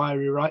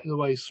inquiry right the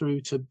way through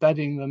to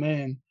bedding them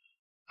in,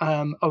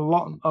 a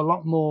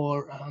lot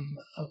more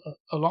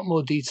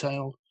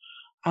detailed.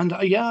 And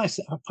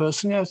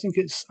personally, I think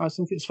it's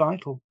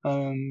vital.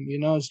 I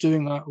was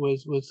doing that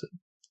with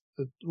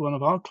one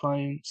of our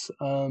clients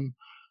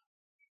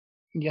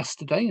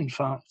yesterday, in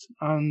fact,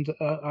 and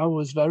I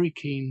was very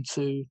keen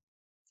to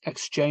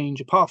exchange,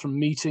 apart from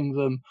meeting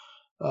them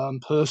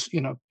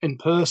in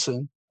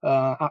person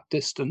at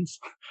distance.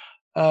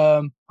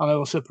 And I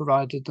also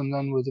provided them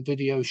then with a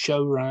video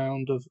show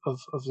round of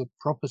the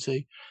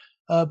property.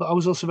 But I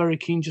was also very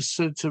keen just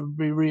to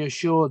be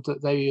reassured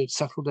that they had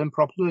settled in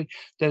properly.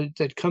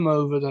 They'd come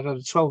over, they'd had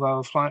a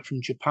 12-hour flight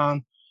from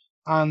Japan.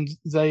 and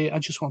I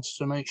just wanted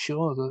to make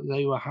sure that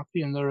they were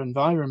happy in their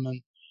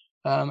environment.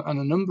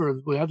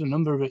 And we had a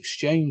number of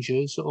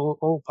exchanges,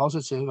 all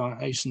positive, I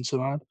hasten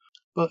to add.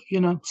 But,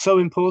 so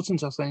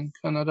important, I think.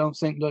 And I don't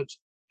think that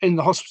in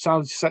the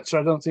hospitality sector,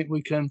 I don't think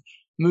we can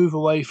move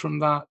away from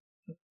that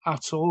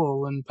at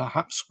all. And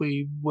perhaps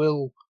we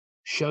will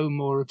show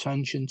more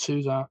attention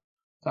to that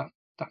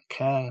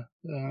care.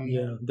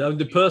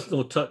 The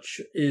personal touch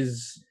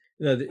is,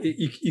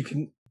 you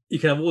can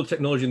have all the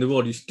technology in the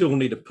world. You still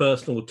need a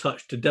personal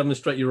touch to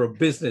demonstrate you're a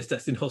business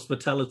that's in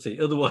hospitality.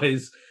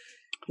 Otherwise,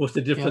 what's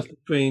the difference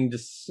between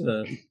just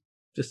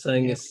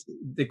saying it's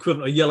the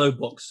equivalent of a yellow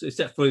box,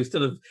 except for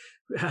instead of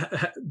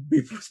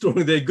people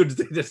storing their goods,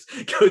 they just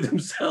go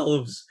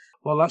themselves.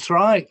 Well, that's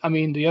right. I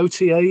mean, the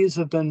OTAs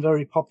have been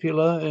very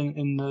popular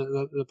in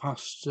the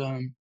past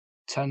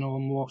 10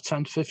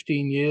 to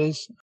 15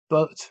 years.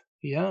 But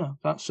yeah,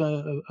 that's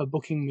a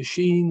booking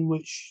machine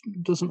which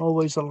doesn't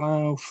always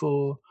allow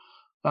for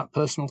that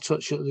personal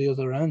touch at the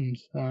other end.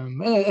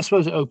 I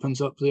suppose it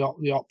opens up the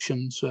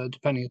options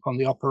depending upon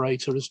the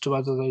operator as to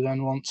whether they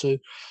then want to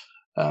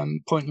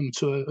point them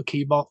to a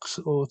key box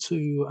or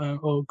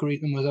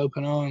greet them with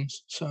open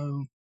arms. So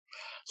I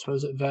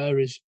suppose it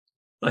varies.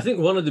 I think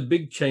one of the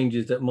big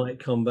changes that might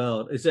come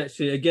about is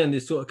actually, again,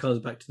 this sort of comes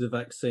back to the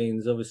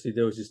vaccines. Obviously,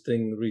 there was this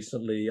thing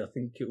recently, I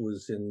think it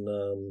was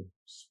in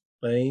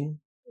Spain,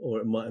 or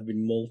it might have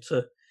been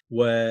Malta,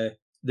 where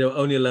they were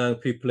only allowing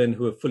people in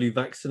who are fully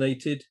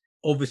vaccinated.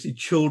 Obviously,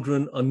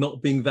 children are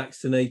not being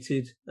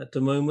vaccinated at the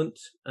moment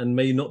and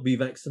may not be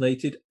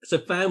vaccinated. So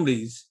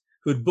families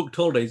who had booked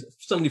holidays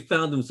suddenly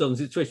found themselves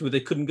in a situation where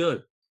they couldn't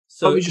go.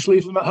 So we just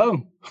leave them at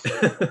home.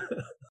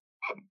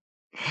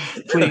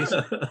 Please.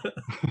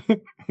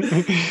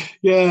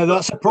 Yeah,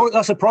 that's a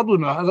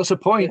problem. That's a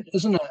point,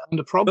 isn't it? And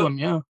a problem,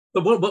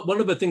 But one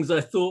of the things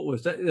I thought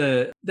was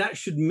that that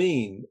should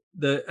mean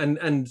that,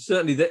 and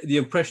certainly the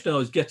impression I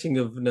was getting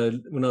of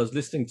when I was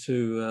listening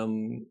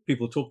to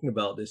people talking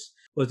about this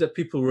was that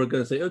people were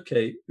going to say,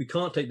 okay, we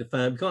can't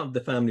have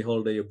the family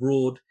holiday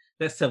abroad.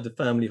 Let's have the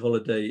family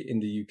holiday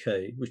in the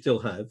UK, which they'll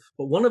have.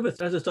 But one of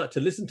it, as I start to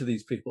listen to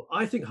these people,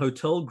 I think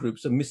hotel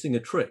groups are missing a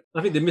trick.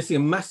 I think they're missing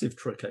a massive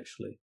trick,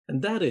 actually.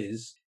 And that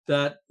is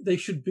that they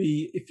should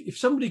be, if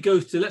somebody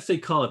goes to, let's say,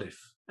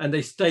 Cardiff, and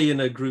they stay in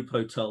a group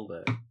hotel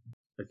there,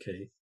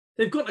 okay,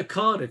 they've got to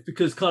Cardiff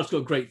because Cardiff's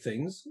got great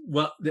things.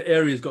 Well, the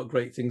area's got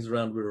great things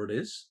around where it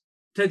is.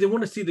 They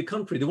want to see the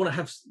country. They want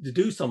to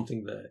do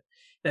something there.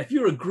 Now, if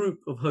you're a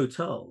group of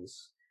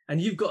hotels, and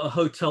you've got a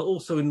hotel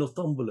also in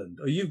Northumberland,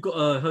 or you've got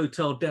a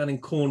hotel down in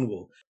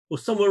Cornwall, or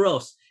somewhere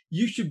else,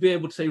 you should be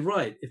able to say,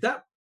 right, if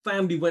that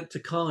family went to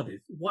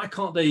Cardiff, why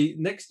can't they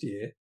next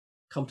year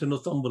come to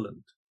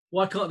Northumberland?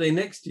 Why can't they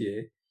next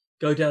year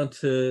go down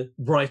to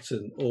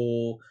Brighton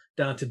or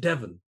down to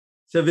Devon?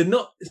 So they're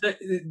not. I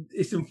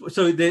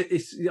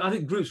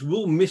think groups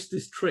will miss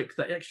this trick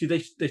that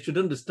actually they should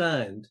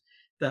understand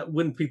that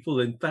when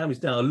people and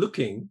families now are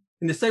looking,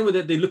 in the same way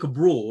that they look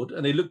abroad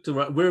and they look to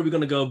where are we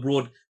going to go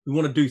abroad, we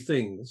want to do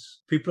things.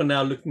 People are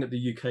now looking at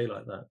the UK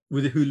like that,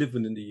 who live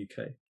in the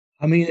UK.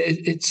 I mean,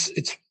 it's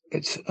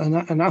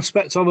an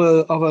aspect of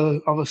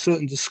a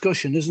certain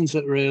discussion, isn't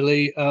it?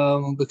 Really,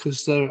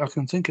 because I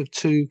can think of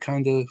two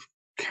kind of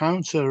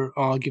counter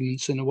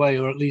arguments in a way,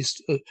 or at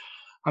least,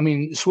 I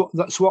mean, it's what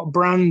the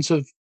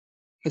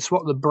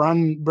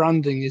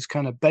branding is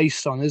kind of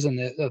based on, isn't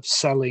it? Of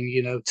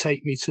selling,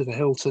 take me to the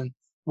Hilton,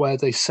 where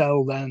they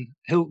sell then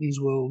Hiltons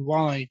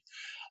worldwide.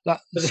 But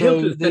the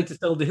Hiltons tend to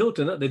sell the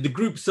Hilton, don't they? The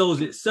group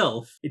sells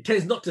itself. It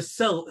tends not to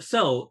sell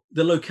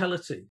the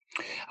locality.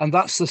 And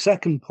that's the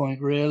second point,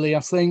 really, I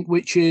think,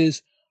 which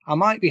is I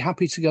might be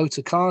happy to go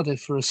to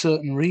Cardiff for a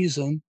certain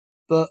reason,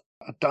 but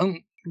I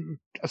don't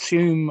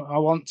assume I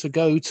want to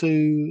go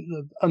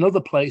to another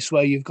place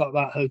where you've got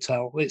that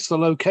hotel. It's the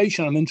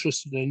location I'm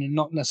interested in and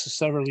not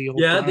necessarily your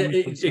brand.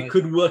 It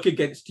could work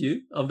against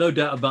you. I've no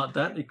doubt about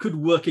that. It could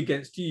work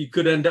against you. You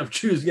could end up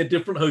choosing a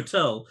different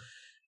hotel.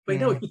 But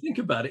if you think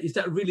about it, is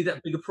that really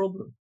that big a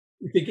problem?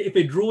 If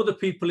they draw the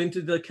people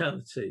into the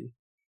locality,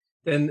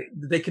 then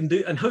they can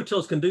do, and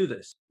hotels can do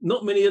this.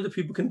 Not many other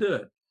people can do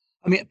it.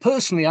 I mean,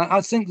 personally,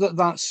 I think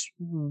that's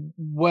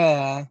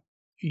where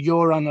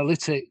your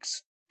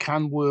analytics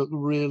can work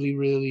really,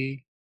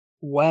 really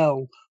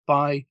well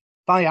by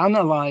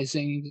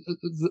analysing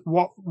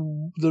what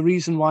the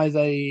reason why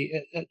they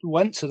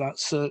went to that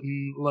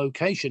certain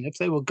location. If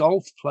they were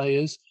golf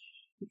players,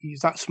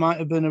 that might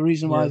have been a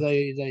reason why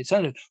they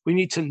attended. We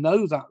need to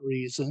know that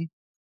reason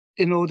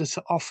in order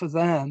to offer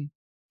them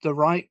the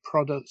right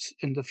products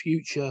in the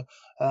future,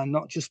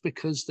 not just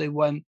because they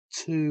went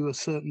to a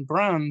certain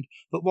brand,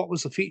 but what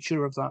was the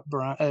feature of that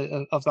brand,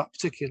 of that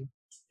particular.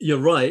 You're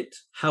right.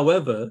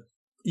 However,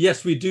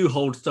 yes, we do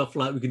hold stuff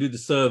like we can do the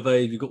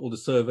survey. We've got all the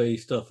survey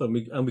stuff, and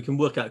we can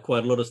work out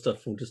quite a lot of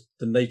stuff from just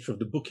the nature of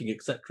the booking,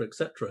 etc.,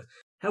 etc.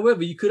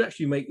 However, you could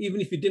actually make, even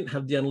if you didn't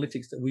have the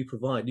analytics that we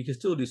provide, you can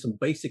still do some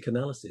basic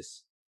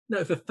analysis. Now,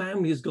 if a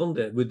family has gone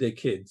there with their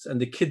kids and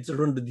the kids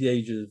are under the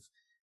age of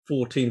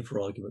 14, for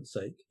argument's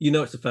sake,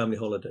 it's a family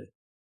holiday.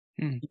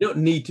 You don't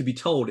need to be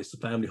told it's a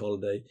family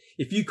holiday.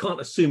 If you can't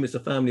assume it's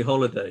a family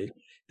holiday,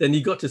 then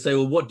you got to say,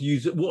 well, what do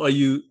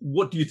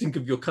you think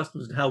of your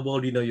customers, and how well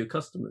do you know your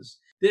customers?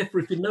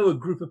 Therefore, if you know a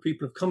group of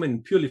people have come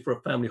in purely for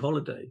a family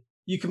holiday,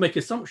 you can make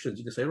assumptions.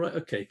 You can say, right,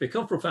 okay, if they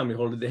come for a family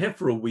holiday, they're here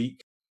for a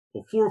week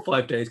or 4 or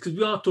 5 days, because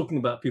we are talking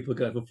about people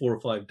going for 4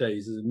 or 5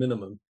 days as a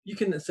minimum. You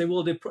can say,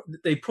 well,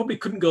 they probably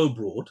couldn't go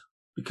abroad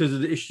because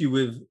of the issue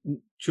with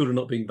children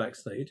not being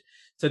vaccinated.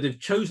 So they've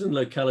chosen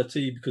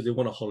locality because they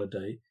want a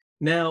holiday.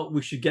 Now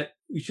they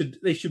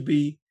should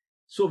be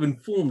sort of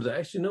informed that,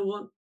 actually, you know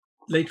what?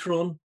 Later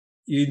on,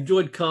 you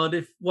enjoyed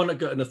Cardiff, why not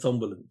go to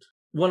Northumberland?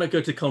 Why not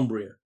go to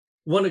Cumbria?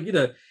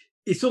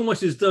 It's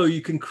almost as though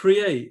you can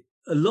create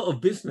a lot of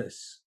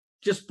business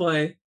just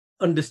by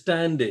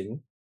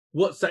understanding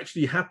what's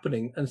actually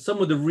happening and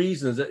some of the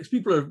reasons that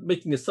people are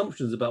making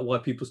assumptions about why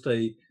people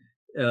stay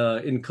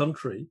in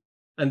country.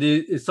 And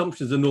the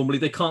assumptions are normally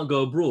they can't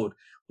go abroad.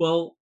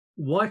 Well,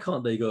 why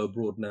can't they go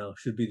abroad now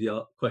should be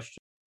the question.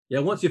 Yeah,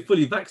 once you're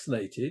fully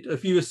vaccinated,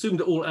 if you assume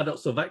that all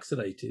adults are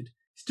vaccinated,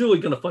 still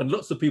you're going to find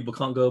lots of people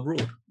can't go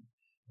abroad.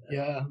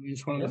 Yeah, I mean,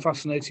 it's one of the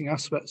fascinating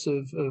aspects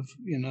of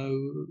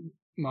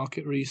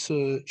market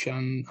research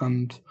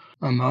and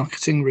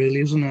marketing,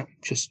 really, isn't it?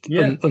 Just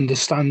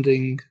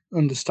understanding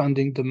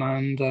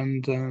demand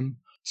and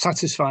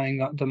satisfying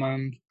that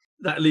demand.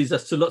 That leads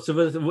us to lots of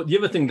other. The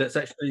other thing that's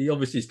actually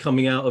obviously is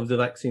coming out of the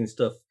vaccine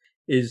stuff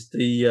is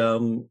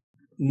the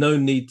no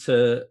need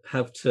to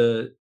have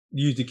to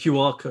use the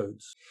QR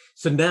codes.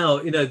 So now,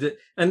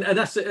 and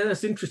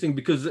that's interesting,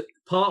 because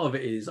part of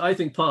it is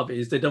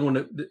they don't want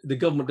to, the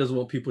government doesn't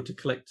want people to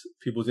collect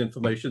people's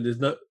information.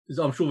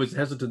 I'm sure there's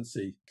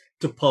hesitancy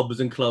to pubs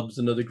and clubs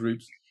and other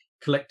groups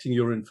collecting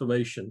your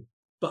information.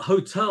 But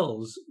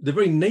hotels, the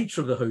very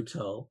nature of the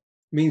hotel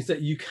means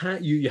that you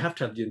have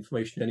to have the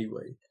information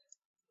anyway.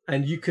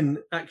 And you can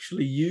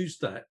actually use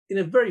that in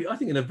a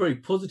very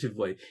positive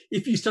way.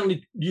 If you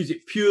suddenly use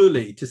it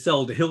purely to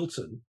sell the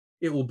Hilton,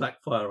 it will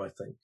backfire, I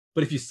think.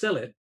 But if you sell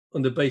it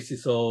on the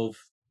basis of,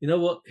 you know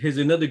what, here's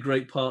another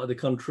great part of the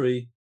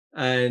country,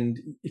 and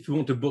if you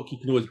want to book, you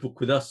can always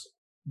book with us,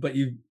 but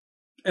you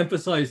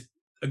emphasize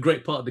a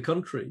great part of the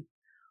country,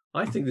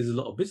 I think there's a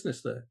lot of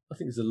business there. I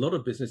think there's a lot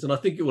of business, and I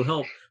think it will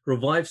help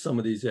revive some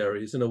of these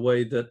areas in a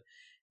way that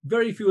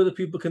very few other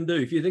people can do.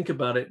 If you think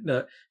about it,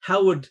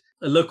 how would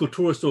a local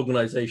tourist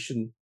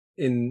organization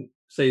in,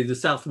 say, the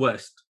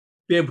Southwest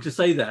be able to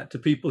say that to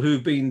people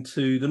who've been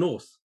to the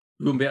North?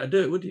 You wouldn't be able to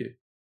do it, would you?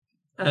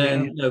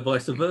 And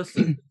vice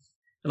versa.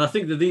 And I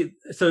think that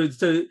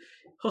so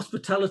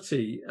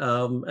hospitality,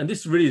 and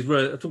this really is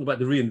where I talk about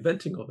the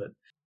reinventing of it.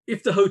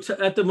 If the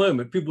hotel, at the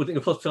moment, people think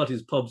of hospitality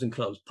as pubs and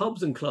clubs.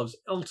 Pubs and clubs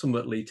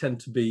ultimately tend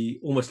to be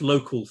almost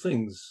local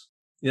things.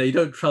 You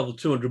don't travel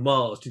 200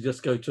 miles to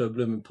just go to a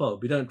blooming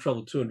pub. You don't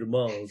travel 200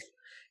 miles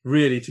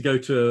really to go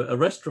to a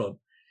restaurant.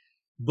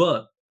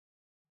 But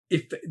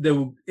if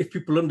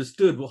people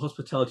understood what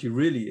hospitality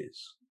really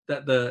is,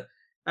 that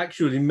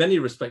actually, in many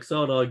respects, I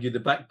would argue the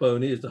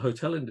backbone is the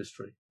hotel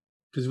industry,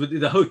 because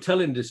the hotel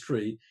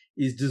industry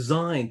is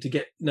designed to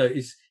get,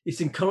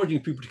 it's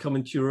encouraging people to come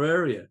into your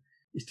area.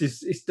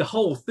 It's the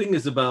whole thing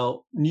is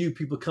about new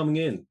people coming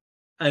in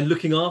and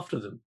looking after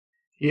them.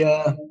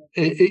 Yeah,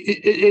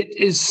 it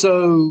is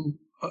so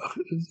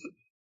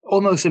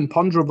almost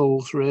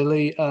imponderables,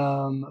 really,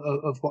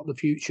 of what the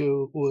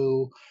future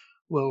will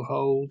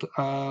hold.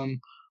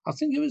 I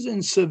think it was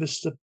in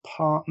Service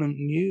Department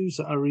News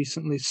that I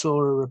recently saw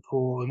a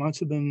report. It might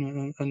have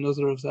been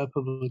another of their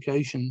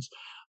publications,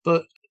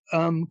 but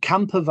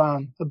camper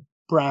van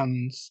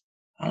brands.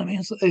 I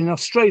mean, in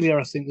Australia,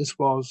 I think this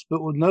was,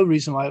 but with no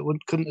reason why it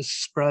couldn't have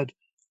spread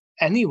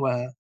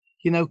anywhere.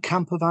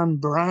 Camper van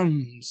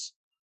brands,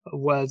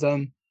 where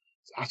then,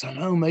 I don't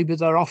know, maybe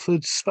they're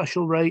offered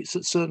special rates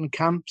at certain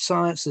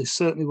campsites. They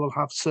certainly will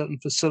have certain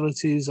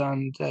facilities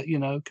and,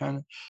 kind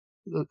of,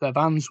 their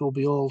vans will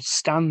be all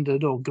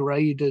standard or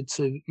graded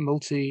to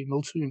multi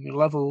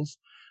levels.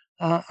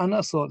 And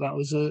I thought that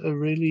was a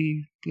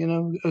really,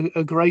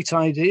 a great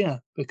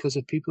idea, because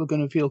if people are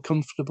going to feel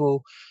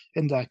comfortable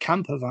in their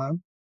camper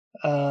van,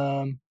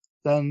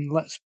 then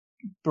let's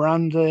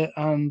brand it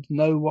and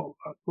know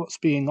what's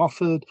being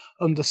offered,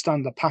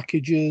 understand the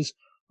packages,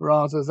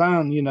 rather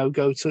than,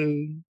 go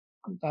to,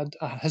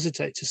 I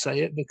hesitate to say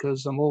it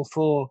because I'm all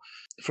for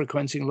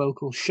frequenting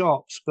local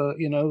shops, but,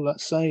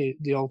 let's say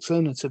the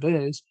alternative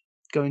is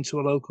going to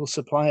a local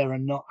supplier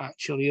and not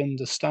actually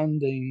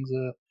understanding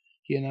that,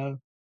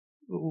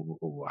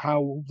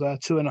 how their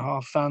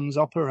 2.5 fans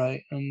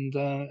operate, and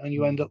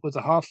you end up with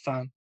a half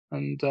fan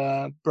and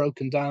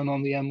broken down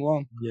on the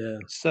M1. Yeah.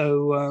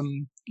 So,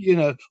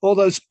 all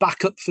those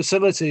backup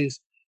facilities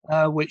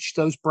which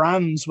those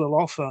brands will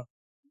offer,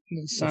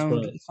 sound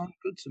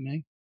good to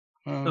me.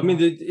 I mean,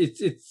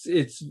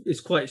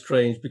 it's quite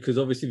strange, because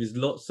obviously there's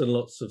lots and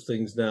lots of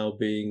things now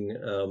being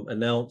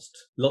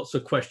announced. Lots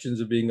of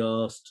questions are being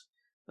asked.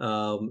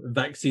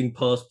 Vaccine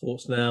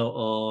passports now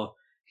are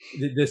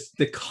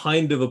the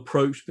kind of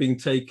approach being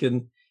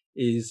taken.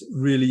 is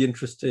really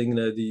interesting. You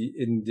know,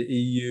 in the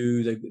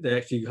EU, they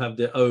actually have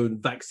their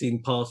own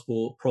vaccine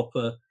passport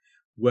proper,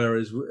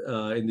 whereas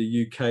in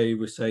the UK,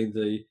 we're saying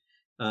the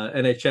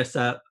NHS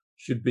app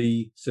should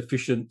be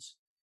sufficient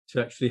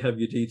to actually have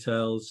your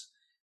details.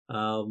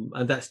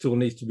 And that still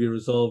needs to be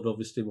resolved.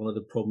 Obviously, one of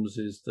the problems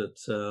is that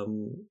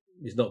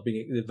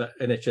the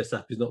NHS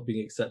app is not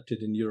being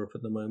accepted in Europe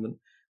at the moment,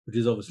 which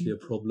is obviously a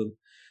problem.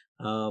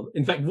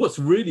 In fact, what's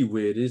really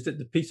weird is that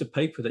the piece of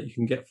paper that you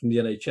can get from the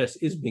NHS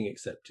is being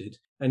accepted.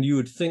 And you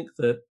would think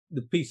that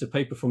the piece of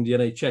paper from the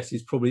NHS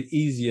is probably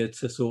easier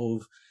to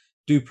sort of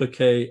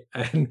duplicate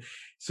and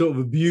sort of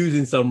abuse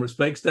in some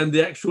respects than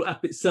the actual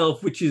app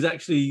itself, which is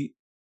actually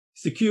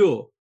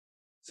secure.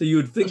 So you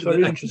would think that's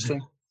very interesting.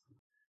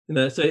 You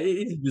know, so it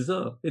is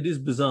bizarre. It is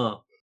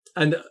bizarre.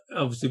 And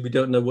obviously, we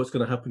don't know what's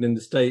going to happen in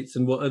the States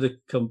and what other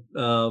countries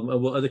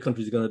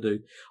are going to do.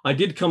 I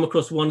did come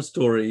across one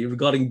story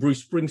regarding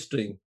Bruce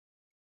Springsteen,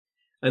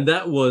 and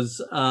that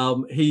was I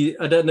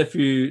don't know if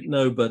you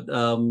know, but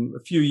a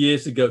few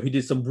years ago he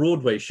did some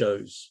Broadway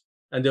shows,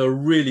 and they were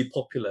really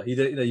popular.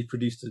 He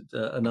produced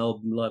an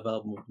live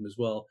album of them as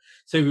well.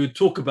 So he would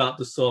talk about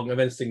the song and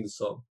then sing the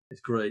song.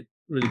 It's great,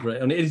 really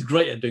great, and he's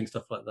great at doing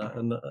stuff like that.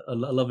 And I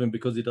love him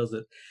because he does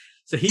it.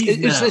 So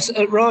this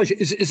Raj?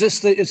 Is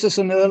this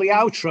an early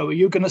outro? Are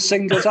you going to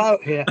sing us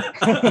out here?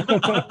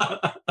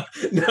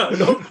 No,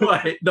 not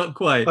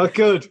quite. Oh,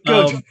 good.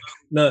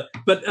 No,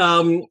 but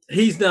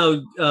he's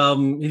now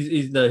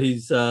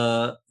he's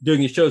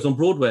doing his shows on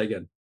Broadway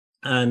again,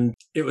 and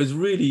it was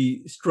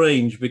really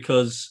strange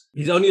because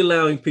he's only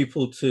allowing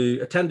people to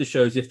attend the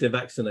shows if they're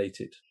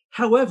vaccinated.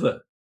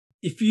 However,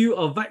 if you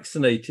are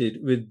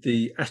vaccinated with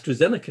the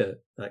AstraZeneca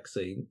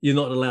vaccine, you're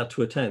not allowed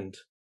to attend.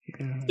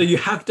 So you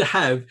have to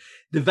have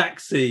the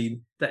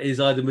vaccine that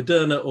is either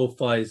Moderna or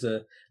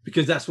Pfizer,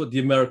 because that's what the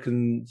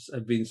Americans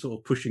have been sort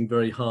of pushing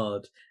very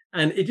hard.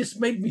 And it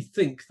just made me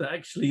think that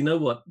actually, you know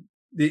what,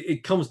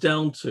 it comes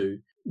down to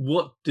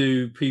what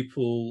do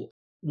people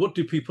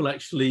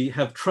actually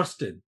have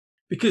trust in?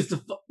 Because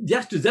the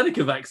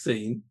AstraZeneca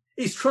vaccine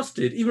is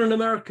trusted even in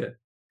America,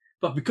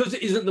 but because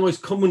it isn't the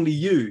most commonly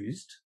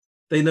used,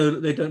 they know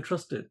that they don't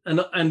trust it.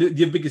 And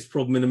the biggest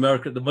problem in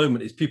America at the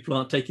moment is people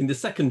aren't taking the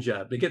second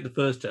jab. They get the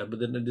first jab,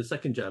 but then the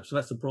second jab. So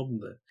that's the problem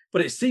there.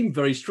 But it seemed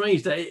very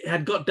strange that it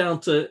had got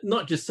down to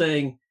not just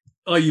saying,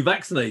 are you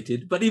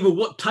vaccinated, but even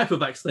what type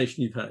of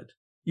vaccination you've had.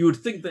 You would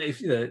think that if,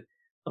 you know,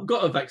 I've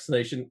got a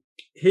vaccination,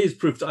 here's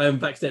proof that I am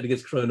vaccinated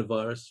against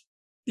coronavirus.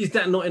 Is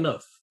that not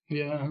enough?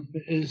 Yeah,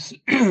 it is.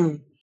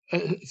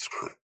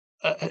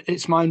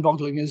 It's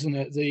mind-boggling, isn't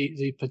it?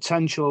 The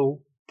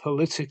potential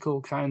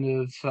political kind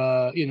of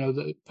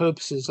the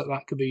purposes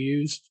that could be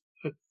used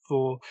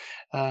for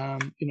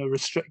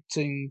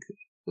restricting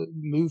the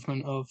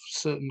movement of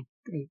certain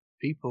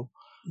people.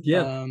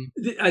 Yeah,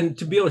 and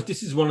to be honest,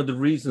 this is one of the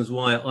reasons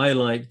why I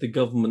like the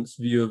government's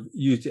view of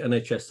use the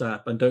NHS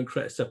app and don't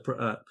create a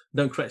separate app,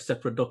 don't create a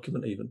separate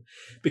document even,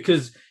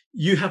 because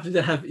you have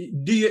to have.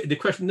 The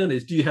question then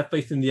is, do you have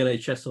faith in the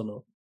NHS or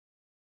not?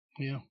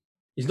 Yeah,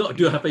 it's not.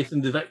 Do I have faith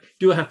in the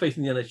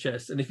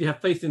NHS? And if you have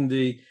faith in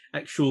the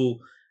actual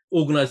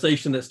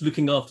organization that's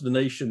looking after the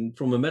nation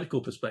from a medical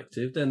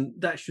perspective, then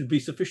that should be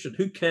sufficient.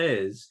 Who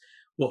cares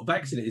what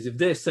vaccine it is? If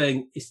they're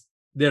saying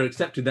they're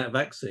accepting that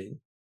vaccine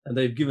and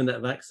they've given that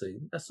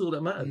vaccine, that's all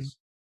that matters.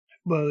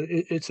 Well,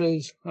 it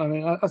is. I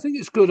mean, I think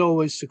it's good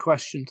always to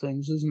question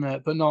things, isn't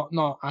it? But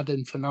not ad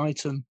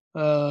infinitum.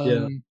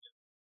 Yeah.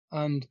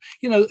 And,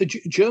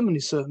 Germany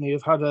certainly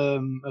have had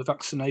a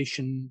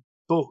vaccination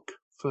book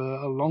for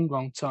a long,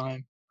 long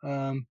time.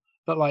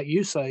 But like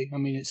you say, I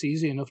mean, it's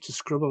easy enough to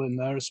scribble in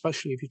there,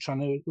 especially if you're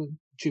trying to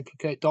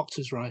duplicate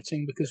doctors'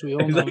 writing, because we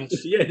all know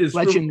it's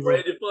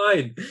legendary.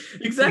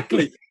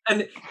 Exactly.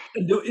 And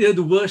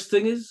the worst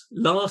thing is,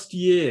 last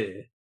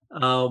year,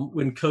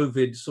 when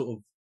COVID sort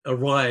of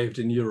arrived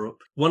in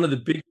Europe, one of the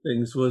big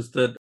things was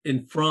that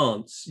in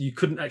France, you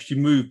couldn't actually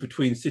move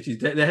between cities.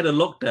 They had a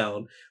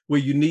lockdown where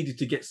you needed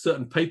to get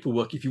certain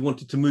paperwork if you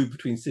wanted to move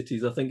between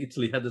cities. I think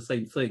Italy had the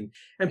same thing.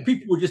 And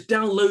people were just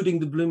downloading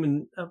the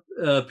blooming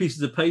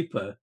pieces of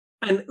paper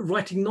and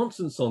writing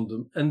nonsense on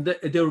them, and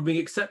they were being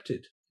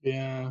accepted.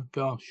 Yeah,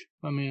 gosh.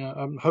 I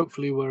mean,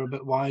 hopefully we're a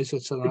bit wiser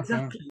to that.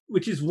 Exactly. Now.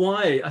 Which is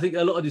why I think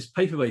a lot of this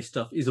paper-based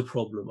stuff is a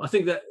problem. I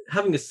think that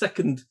having a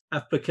second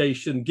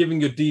application, giving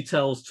your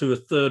details to a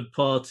third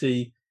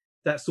party,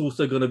 that's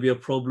also going to be a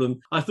problem.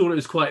 I thought it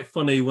was quite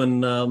funny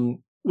when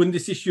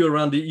this issue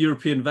around the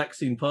European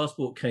vaccine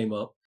passport came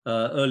up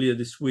earlier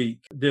this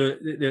week. There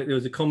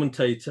was a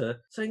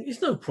commentator saying,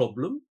 it's no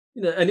problem.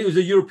 And it was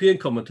a European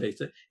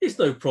commentator. It's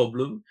no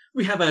problem.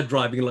 We have our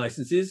driving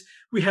licenses.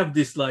 We have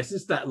this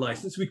license, that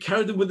license. We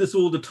carry them with us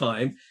all the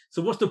time.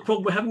 So what's the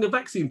problem with having a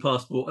vaccine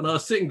passport? And I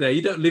was sitting there.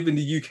 You don't live in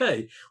the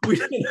UK.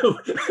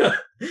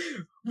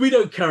 We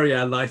don't carry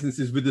our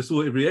licenses with us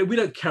all every day. We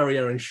don't carry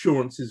our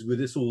insurances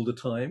with us all the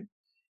time.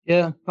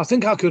 Yeah, I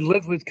think I could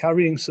live with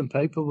carrying some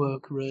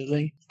paperwork,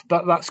 really.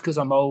 But that's because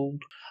I'm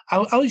old.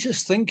 I was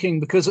just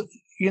thinking, because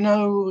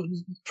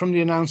from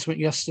the announcement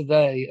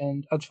yesterday,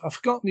 and I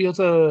forgot the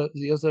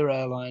other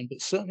airline,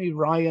 but certainly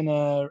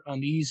Ryanair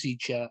and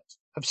EasyJet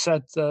have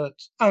said that,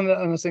 and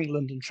I think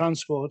London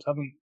Transport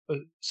haven't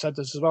said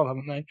this as well,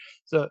 haven't they?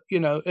 That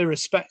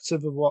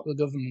irrespective of what the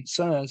government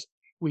says,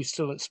 we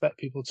still expect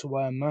people to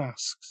wear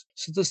masks.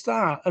 So there's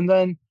that, and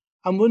then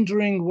I'm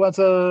wondering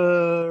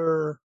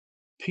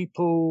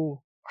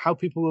how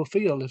people will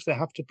feel if they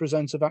have to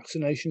present a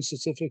vaccination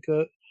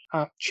certificate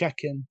at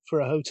check-in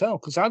for a hotel,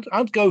 because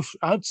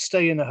I'd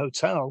stay in a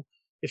hotel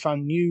if I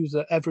knew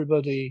that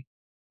everybody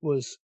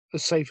was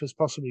as safe as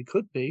possibly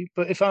could be.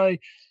 But if I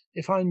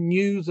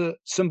knew that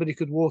somebody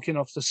could walk in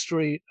off the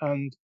street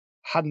and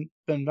hadn't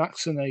been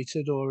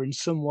vaccinated or in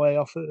some way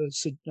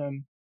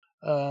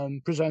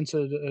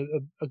presented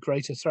a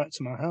greater threat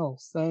to my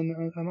health,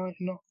 then I might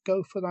not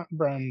go for that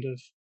brand of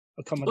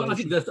accommodation. Well,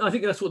 I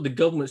think that's what the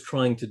government's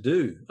trying to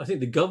do. I think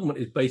the government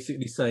is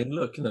basically saying,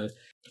 look,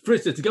 for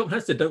instance, the government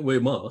has said don't wear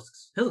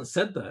masks. It hasn't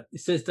said that. It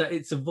says that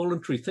it's a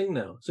voluntary thing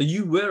now. So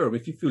you wear them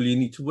if you feel you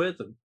need to wear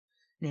them.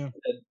 Yeah.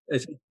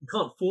 You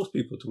can't force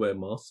people to wear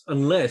masks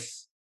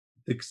unless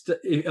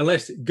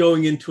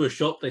going into a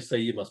shop they say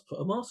you must put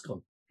a mask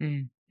on.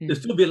 They'll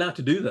still be allowed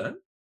to do that.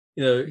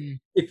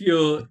 If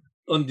you're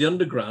on the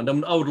underground,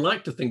 I would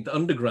like to think the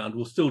underground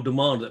will still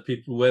demand that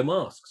people wear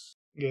masks.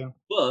 Yeah.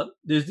 But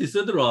there's this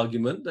other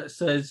argument that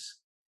says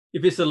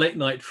if it's a late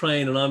night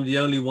train and I'm the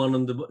only one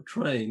on the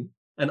train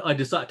and I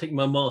decide to take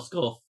my mask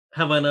off,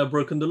 have I now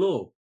broken the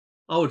law?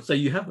 I would say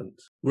you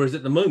haven't. Whereas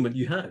at the moment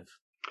you have.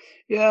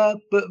 Yeah,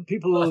 but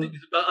people.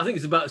 I think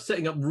it's about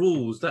setting up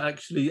rules that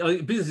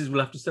actually businesses will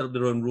have to set up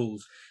their own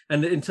rules.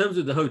 And in terms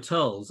of the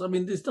hotels,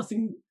 there's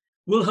nothing.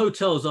 Will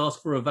hotels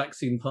ask for a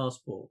vaccine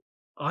passport?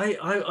 I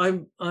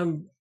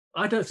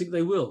don't think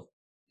they will.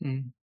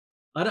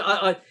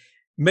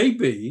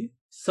 Maybe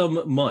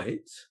some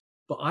might,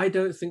 but I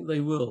don't think they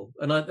will.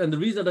 And the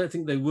reason I don't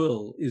think they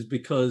will is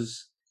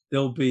because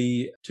there'll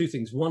be two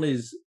things. One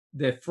is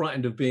they're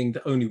frightened of being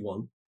the only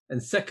one,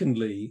 and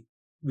secondly,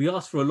 we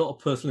ask for a lot of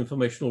personal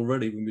information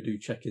already when we do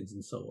check-ins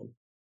and so on.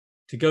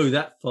 To go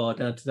that far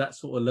down to that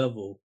sort of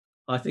level,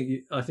 I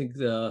think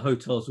the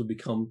hotels will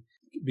become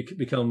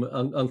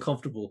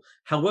uncomfortable.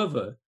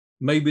 However,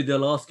 maybe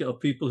they'll ask it of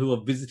people who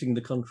are visiting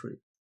the country.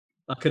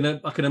 I can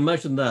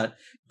imagine that,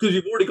 because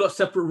you've already got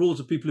separate rules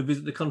of people who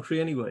visit the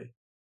country anyway.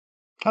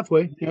 Have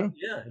we? Yeah.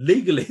 Yeah.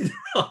 Legally, there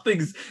are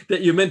things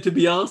that you're meant to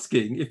be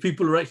asking if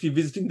people are actually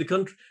visiting the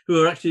country, who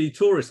are actually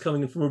tourists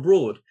coming in from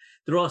abroad.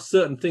 There are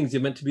certain things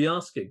you're meant to be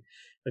asking.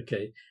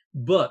 Okay.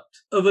 But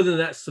other than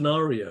that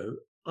scenario,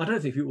 I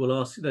don't think people will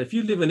ask. If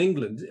you live in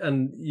England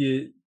and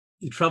you're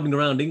traveling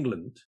around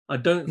England, I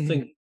don't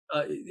think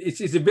it's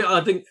a bit.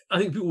 I think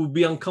people would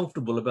be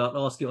uncomfortable about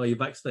asking, "Are you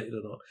vaccinated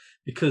or not?"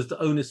 Because the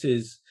onus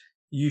is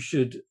you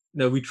should.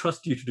 No, we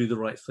trust you to do the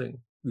right thing.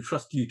 We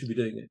trust you to be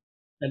doing it.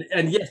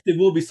 And yes, there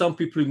will be some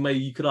people who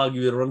you could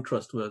argue are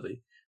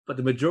untrustworthy, but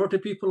the majority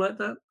of people like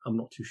that, I'm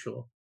not too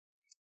sure.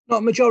 Not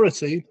a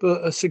majority,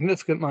 but a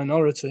significant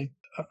minority.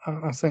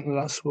 I think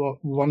that's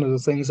one of the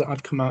things that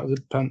I'd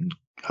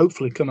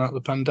hopefully come out of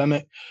the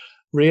pandemic,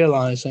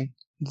 realizing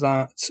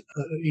that,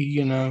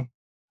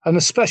 and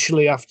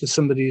especially after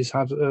somebody's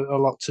had a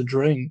lot to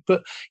drink.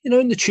 But,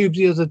 in the tube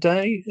the other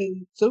day,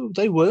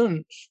 there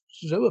were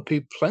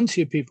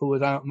plenty of people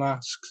without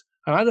masks.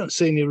 And I don't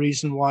see any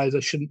reason why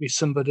there shouldn't be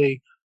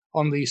somebody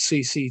on these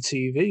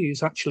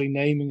CCTVs actually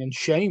naming and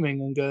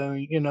shaming and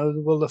going,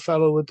 well, the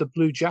fellow with the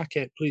blue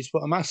jacket, please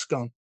put a mask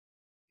on,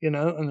 and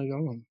they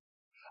go,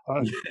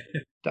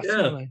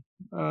 definitely.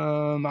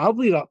 Yeah. I'll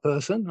be that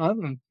person.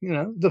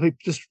 There'll be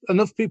just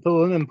enough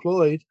people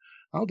unemployed.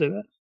 I'll do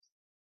it.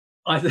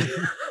 I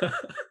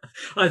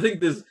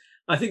think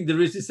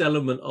there is this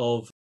element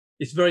of,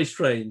 it's very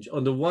strange.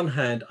 On the one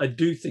hand, I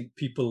do think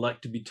people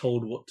like to be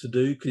told what to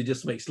do because it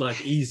just makes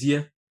life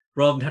easier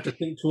rather than have to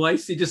think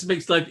twice. It just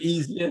makes life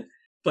easier.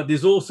 But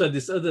there's also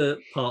this other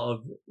part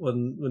of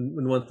when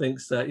one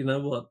thinks that,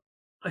 what,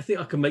 I think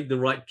I can make the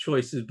right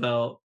choices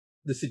about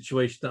the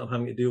situation that I'm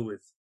having to deal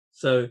with.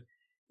 So,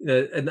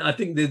 and I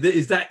think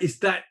it's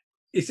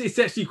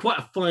actually quite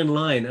a fine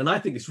line, and I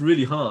think it's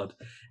really hard.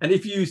 And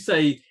if you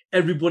say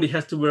everybody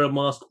has to wear a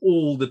mask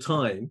all the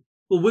time,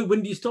 well,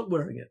 when do you stop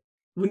wearing it?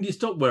 When do you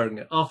stop wearing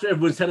it? After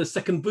everyone's had a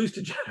second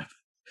booster jab?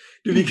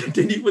 Do we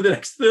continue for the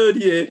next third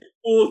year,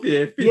 fourth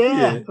year, fifth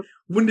year?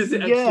 When does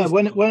it? Yeah,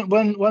 when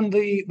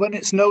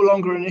it's no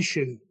longer an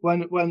issue,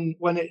 when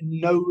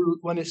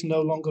it's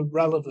no longer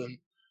relevant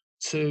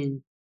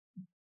to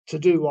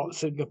do what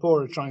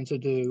Singapore are trying to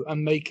do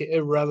and make it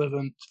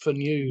irrelevant for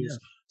news. Yeah.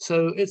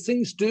 So if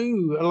things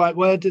do, like,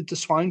 where did the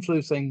swine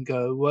flu thing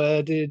go?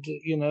 Where did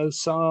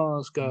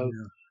SARS go?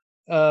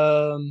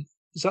 Yeah.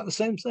 Is that the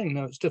same thing?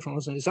 No, it's different,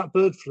 wasn't it? Is that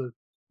bird flu?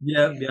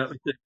 Yeah.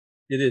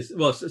 It is.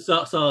 Well,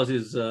 SARS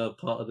is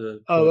part of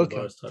the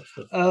coronavirus type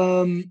stuff.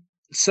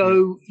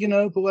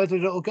 But where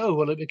did it all go?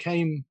 Well, it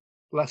became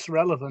less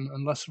relevant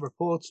and less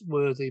report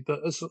worthy. But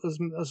as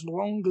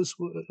long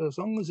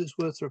as it's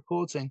worth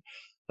reporting,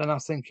 then I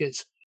think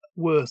it's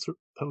worth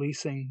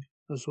policing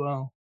as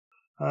well.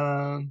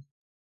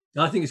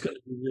 I think it's going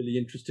to be really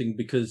interesting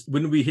because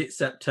when we hit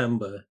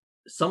September,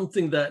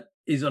 something that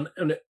is on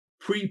a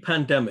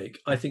pre-pandemic,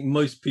 I think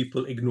most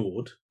people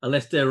ignored,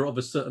 unless they're of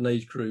a certain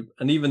age group.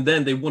 And even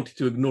then, they wanted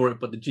to ignore it,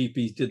 but the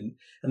GPs didn't.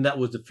 And that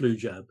was the flu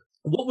jab.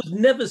 What was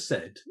never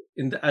said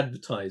in the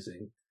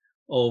advertising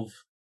of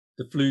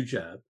the flu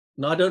jab,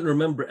 and I don't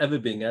remember it ever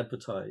being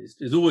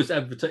advertised, is always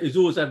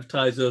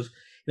advertised as,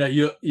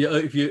 you know,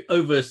 if you're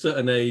over a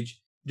certain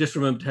age, just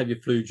remember to have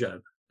your flu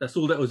jab. That's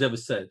all that was ever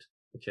said.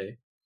 Okay.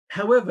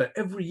 However,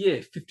 every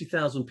year,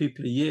 50,000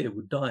 people a year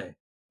would die.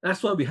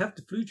 That's why we have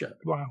the flu jab.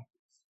 Wow.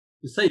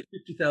 To save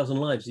 50,000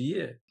 lives a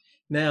year.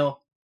 Now,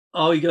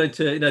 are we going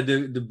to,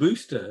 the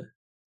booster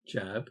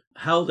jab,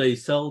 how they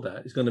sell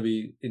that is going to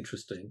be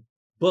interesting.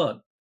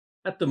 But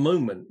at the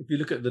moment, if you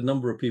look at the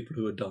number of people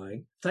who are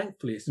dying,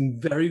 thankfully, it's in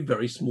very,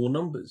 very small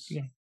numbers.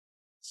 Yeah.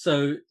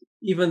 So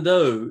even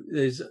though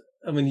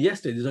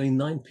yesterday there's only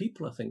 9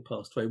 people, I think,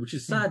 passed away, which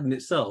is sad in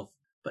itself.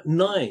 But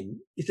 9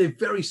 is a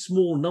very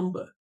small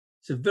number.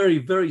 It's a very,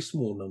 very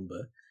small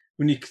number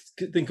when you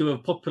think of a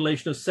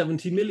population of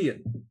 70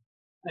 million.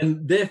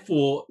 And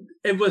therefore,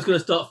 everyone's going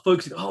to start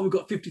focusing, we've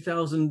got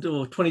 50,000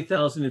 or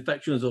 20,000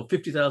 infections or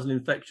 50,000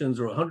 infections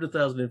or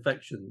 100,000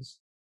 infections.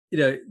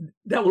 That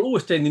will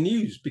always stay in the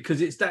news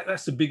because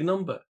that's a big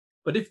number.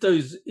 But if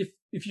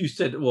you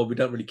said, well, we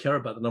don't really care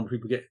about the number of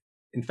people get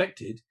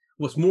infected,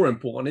 what's more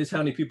important is how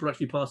many people are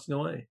actually passing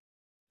away.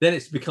 Then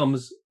it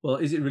becomes, well,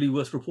 is it really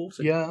worth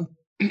reporting? Yeah.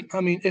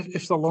 I mean,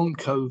 if the long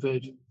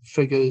COVID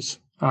figures,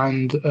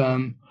 and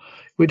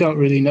we don't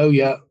really know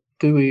yet,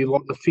 do we,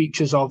 what the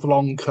features of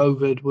long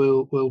COVID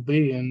will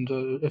be? And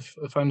if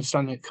I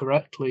understand it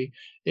correctly,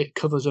 it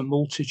covers a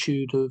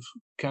multitude of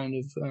kind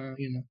of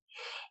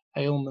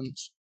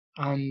ailments,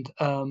 and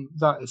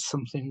that is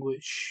something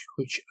which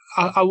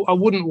I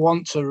wouldn't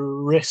want to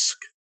risk.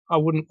 I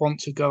wouldn't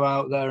want to go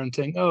out there and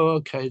think, oh,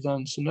 okay,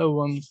 then so no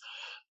one,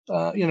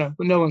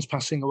 no one's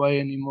passing away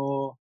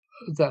anymore,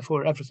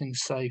 therefore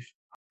everything's safe.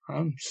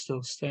 I'm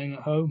still staying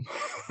at home.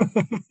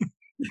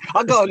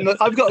 I've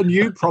got a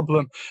new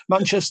problem.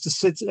 Manchester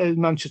City's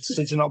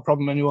not a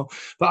problem anymore,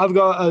 but I've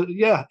got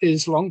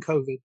is long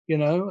COVID.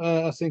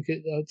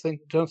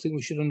 Don't think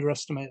we should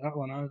underestimate that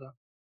one either.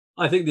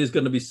 I think there's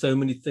going to be so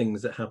many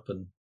things that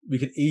happen. We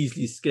can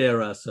easily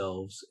scare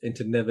ourselves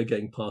into never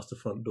getting past the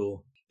front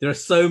door. There are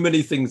so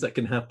many things that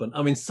can happen.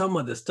 I mean, some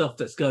of the stuff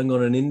that's going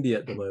on in India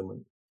at the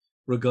moment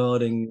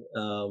regarding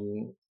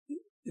the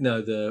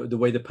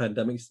way the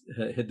pandemic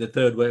hit, the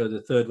third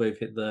wave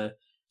hit there.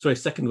 Sorry,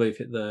 second wave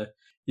hit there.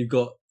 You've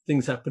got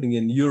things happening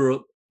in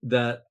Europe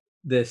that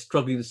they're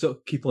struggling to sort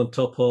of keep on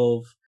top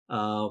of.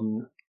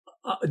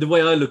 The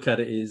way I look at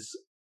it is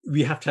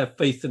we have to have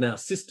faith in our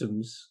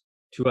systems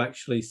to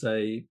actually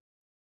say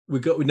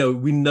we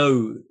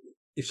know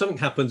if something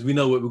happens, we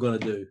know what we're going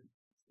to do.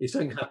 If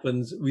something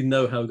happens, we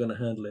know how we're going to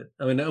handle it.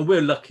 I mean, and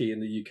we're lucky in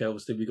the UK.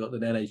 Obviously, we got the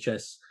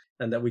NHS,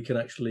 and that we can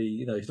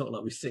actually, it's not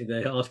like we're sitting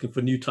there asking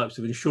for new types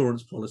of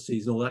insurance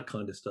policies and all that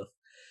kind of stuff.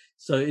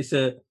 So it's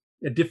a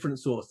different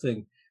sort of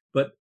thing.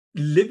 But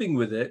living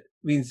with it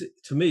means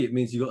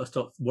you got to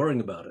stop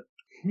worrying about it.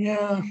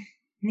 Yeah, it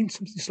means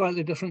something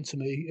slightly different to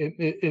me.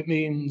 It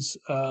means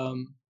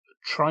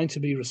trying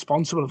to be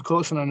responsible, of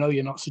course, and I know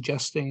you're not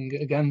suggesting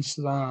against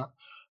that,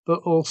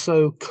 but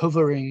also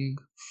covering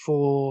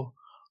for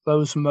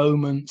those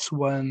moments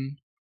when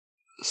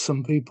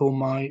some people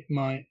might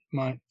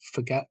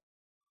forget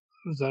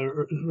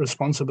their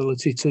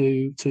responsibility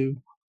to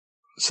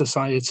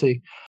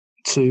society,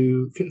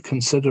 to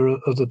consider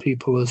other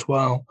people as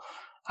well.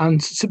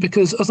 And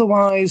because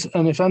otherwise,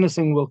 and if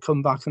anything will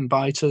come back and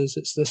bite us,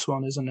 it's this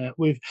one, isn't it?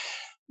 We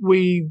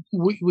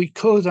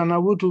could, and I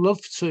would love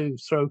to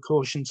throw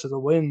caution to the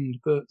wind,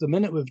 but the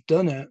minute we've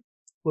done it,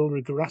 we'll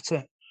regret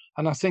it.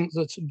 And I think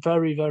that's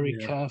very, very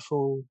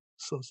careful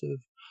sort of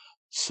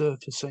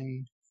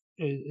surfacing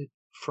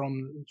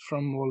from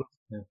all.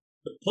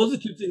 The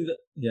positive thing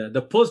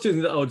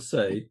that I would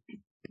say,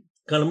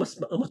 kind of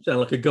must sound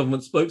like a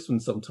government spokesman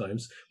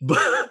sometimes,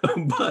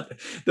 but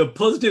the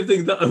positive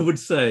thing that I would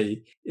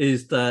say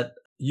is that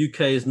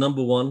UK is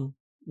number one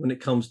when it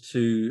comes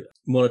to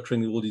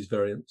monitoring all these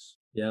variants.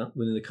 Yeah,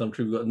 within the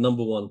country, we've got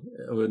number one,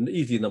 or an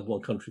easy number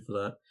one country for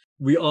that.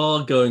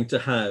 We're going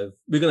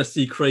to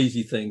see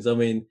crazy things. I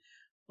mean,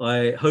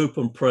 I hope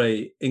and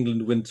pray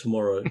England win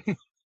tomorrow.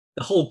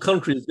 The whole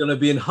country is going to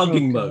be in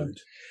hugging mode.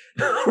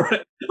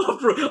 Right?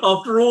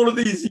 After all of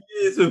these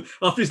years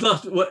after these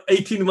last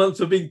 18 months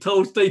of being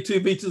told stay 2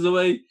 meters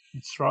away.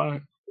 That's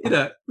right.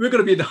 We're going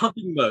to be in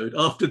hugging mode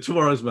after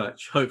tomorrow's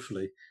match,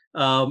 hopefully.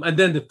 And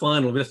then the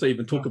final, let's not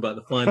even talk about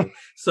the final.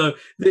 So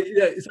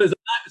there's that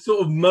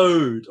sort of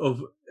mode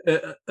of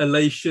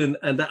elation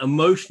and that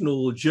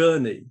emotional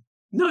journey.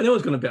 No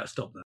one's going to be able to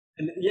stop that.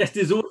 And yes,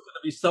 there's always going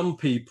to be some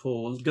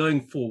people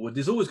going forward.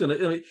 There's always going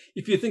to,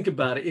 if you think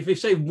about it, if you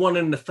say 1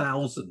 in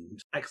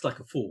 1,000 acts like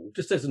a fool,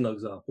 just as an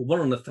example,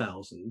 1 in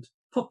 1,000,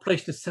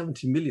 population of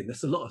 70 million,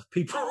 that's a lot of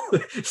people.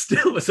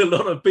 Still, that's a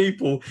lot of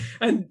people.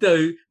 And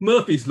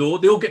Murphy's Law,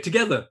 they all get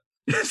together.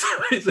 So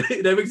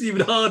it makes it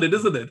even harder,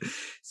 doesn't it?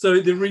 So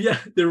the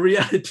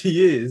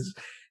reality is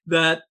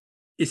that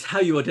it's how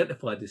you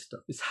identify this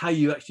stuff. It's how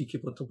you actually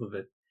keep on top of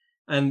it.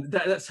 And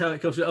that's how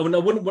it comes. I mean, I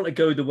wouldn't want to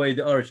go the way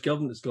the Irish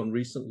government has gone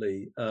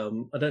recently. I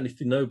don't know if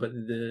you know, but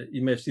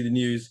you may have seen the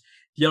news.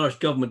 The Irish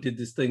government did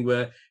this thing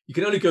where you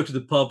can only go to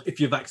the pub if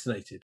you're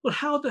vaccinated. Well,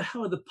 how the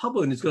hell are the pub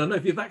owners going to know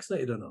if you're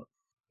vaccinated or not?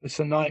 It's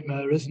a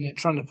nightmare, isn't it?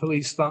 Trying to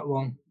police that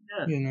one.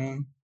 Yeah. You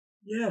know.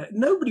 Yeah,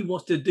 nobody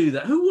wants to do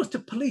that. Who wants to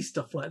police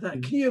stuff like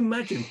that? Can you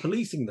imagine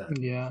policing that?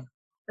 Yeah.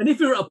 And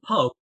if you're at a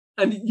pub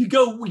and you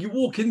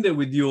walk in there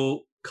with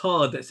your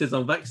card that says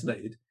I'm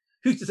vaccinated,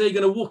 who's to say you're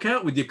going to walk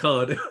out with your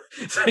card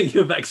saying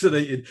you're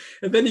vaccinated?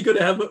 And then you're going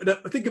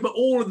to think about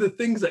all of the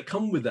things that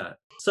come with that.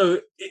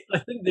 So I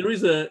think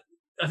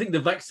I think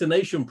the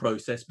vaccination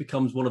process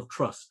becomes one of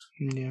trust.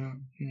 Yeah.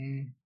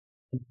 It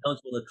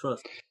becomes one of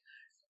trust.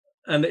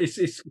 And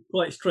it's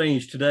quite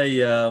strange today.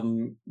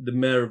 The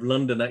mayor of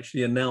London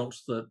actually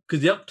announced that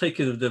because the uptake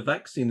of the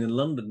vaccine in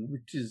London,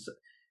 which is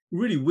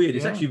really weird,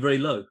 it's actually very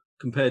low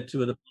compared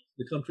to other parts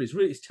of the country.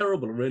 It's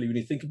terrible, really, when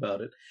you think about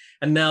it.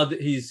 And now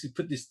that he's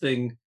put this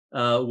thing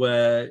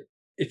where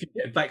if you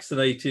get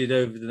vaccinated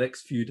over the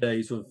next few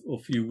days or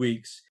few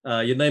weeks,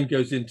 your name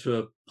goes into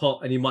a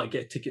pot and you might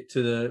get a ticket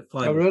to the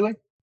final. Oh, really?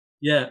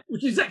 Yeah,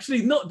 which is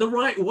actually not the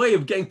right way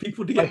of getting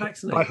people to get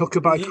vaccinated. By hook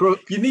or by crook.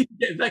 You need to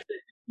get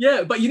vaccinated.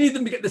 Yeah, but you need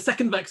them to get the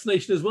second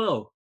vaccination as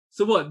well.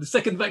 So what? The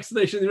second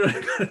vaccination you're not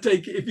going to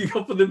take it if you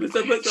go for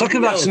the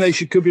second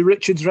vaccination could be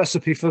Richard's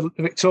recipe for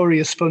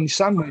Victoria sponge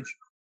sandwich.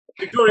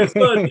 Victoria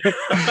sponge.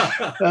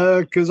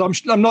 Because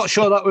I'm not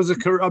sure that was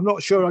I'm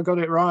not sure I got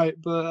it right,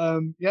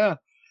 but yeah,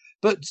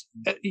 but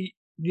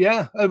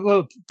yeah.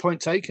 Well, point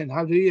taken.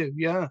 How do you?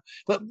 Yeah,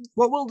 but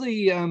what will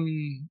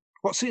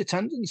what's the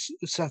attendance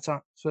set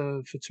at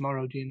for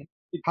tomorrow? Do you know?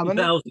 How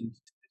many?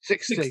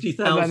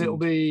 60,000, and then it'll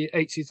be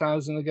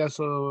 80,000, I guess,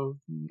 or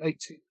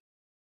 80.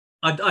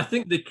 I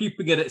think they're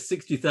keeping it at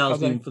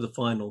 60,000 for the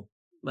final.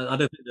 I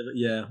don't think that.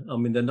 Yeah, I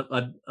mean, they're not,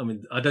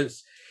 I don't.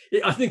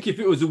 I think if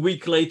it was a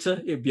week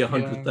later, it'd be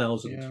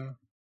 100,000.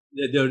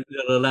 Yeah. They'll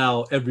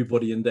allow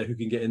everybody in there who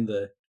can get in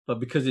there, but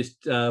because it's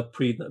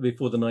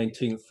before the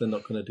 19th, they're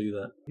not going to do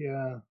that.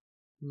 Yeah,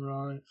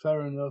 right,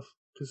 fair enough.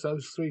 Because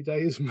those 3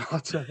 days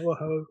matter.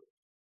 Whoa.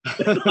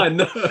 I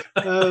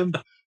know.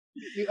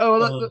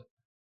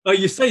 Oh,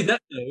 you say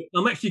that though.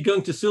 I'm actually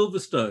going to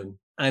Silverstone,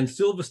 and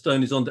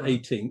Silverstone is on the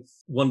 18th,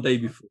 one day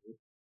before.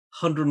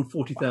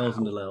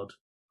 140,000 allowed.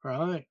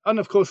 Right, and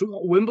of course we've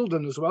got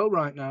Wimbledon as well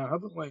right now,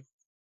 haven't we?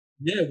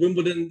 Yeah,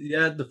 Wimbledon.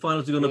 Yeah, the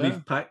finals are going to be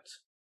packed.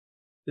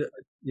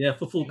 Yeah,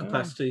 for full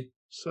capacity.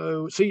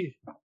 So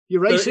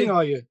you're racing,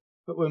 are you?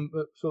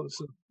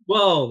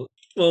 Well,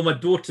 my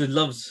daughter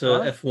loves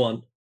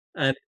F1,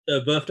 and it's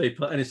her birthday,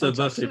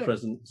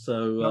 present.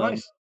 So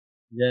nice.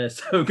 Yeah,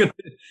 so we're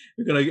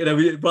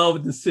gonna rather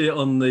than see it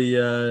on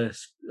the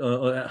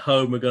at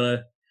home, we're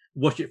gonna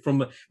watch it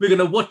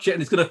and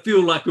it's gonna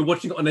feel like we're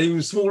watching it on an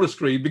even smaller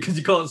screen because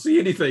you can't see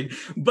anything.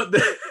 But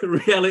the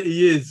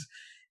reality is,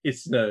 it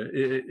should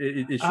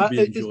be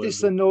enjoyable.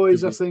 It's the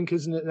noise, I think,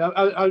 isn't it?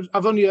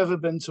 I've only ever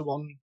been to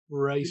one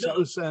race. That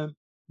was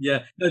yeah.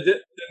 No, the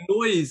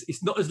noise.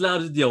 It's not as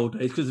loud as the old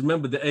days because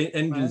remember the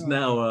engines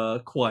now are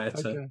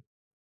quieter. Okay.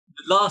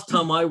 The last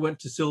time I went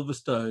to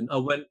Silverstone,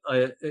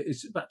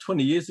 it's about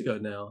 20 years ago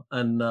now,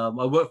 and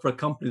I worked for a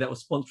company that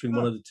was sponsoring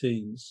one of the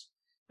teams,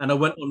 and I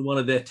went on one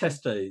of their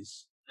test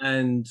days,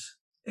 and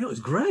it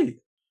was great.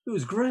 It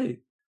was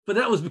great, but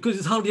that was because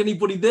there's hardly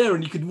anybody there,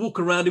 and you could walk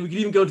around, and we could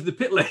even go to the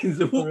pit lanes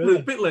and walk through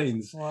the pit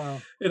lanes.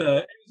 Wow,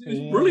 it was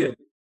brilliant.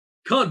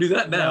 Can't do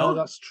that now. No,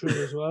 that's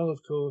true as well.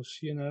 Of course,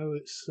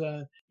 it's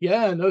No,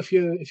 if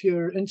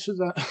you're into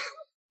that,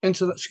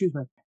 excuse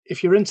me,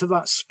 if you're into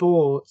that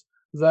sport.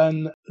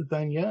 Then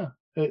yeah,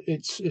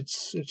 it's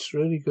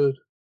really good.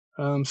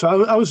 So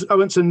I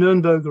went to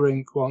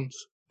Nürburgring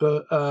once,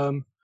 but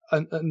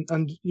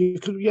and you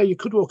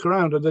could walk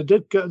around, and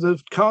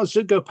the cars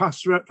did go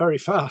past very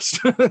fast,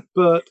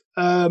 but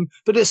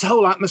it's the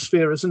whole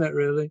atmosphere, isn't it?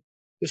 Really,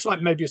 it's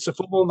like maybe it's a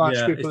football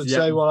match. People would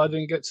say, "Well, I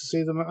didn't get to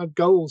see them at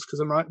goals because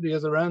I'm right at the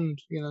other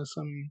end."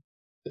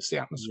 It's the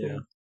atmosphere. Yeah.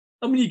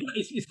 I mean,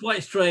 it's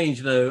quite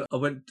strange, though.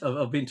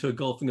 I've been to a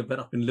golfing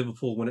event up in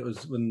Liverpool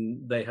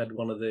when they had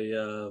one of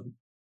the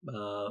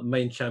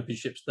main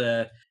championships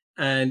there,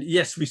 and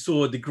yes, we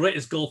saw the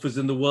greatest golfers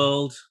in the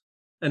world.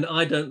 And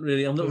I'm not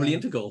really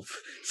into golf,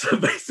 so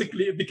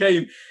basically it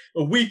became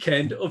a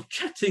weekend of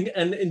chatting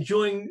and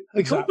enjoying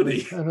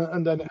company.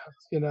 And then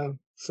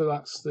so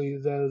that's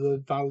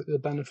the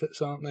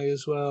benefits, aren't they,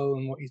 as well,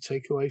 and what you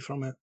take away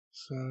from it.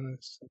 So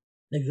it's...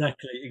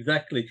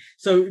 Exactly.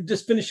 So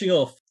just finishing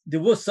off, there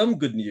was some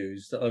good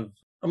news that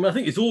I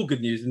think it's all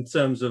good news in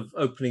terms of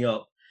opening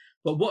up.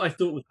 But what I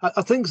thought was...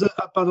 I think that,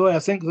 by the way,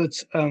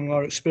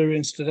 our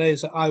experience today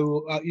is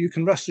that you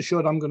can rest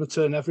assured I'm going to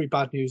turn every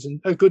bad news and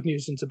good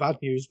news into bad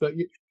news. But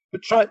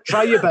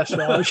try your best,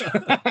 Raj.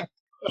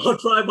 I'll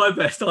try my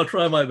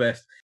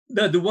best.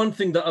 No, the one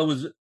thing that I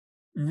was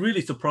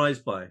really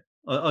surprised by,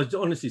 I was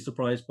honestly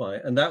surprised by,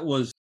 and that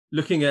was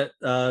looking at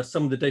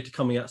some of the data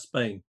coming out of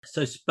Spain.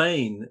 So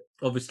Spain,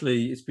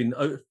 obviously, it's been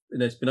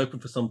open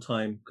for some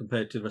time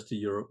compared to the rest of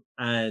Europe.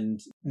 And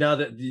now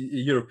that the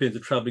Europeans are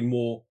traveling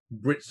more,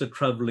 Brits are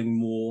traveling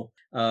more.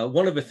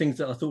 One of the things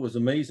that I thought was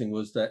amazing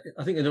was that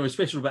I think in a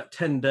space of about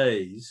 10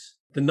 days,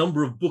 the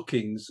number of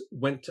bookings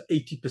went to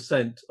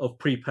 80% of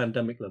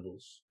pre-pandemic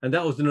levels. And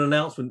that was an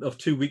announcement of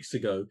 2 weeks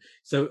ago.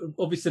 So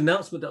obviously, the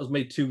announcement that was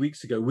made 2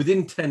 weeks ago,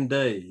 within 10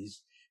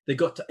 days, they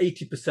got to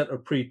 80%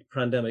 of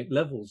pre-pandemic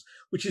levels,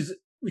 which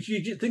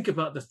you think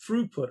about the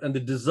throughput and the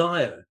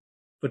desire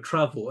for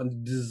travel and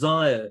the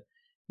desire,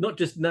 not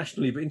just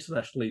nationally, but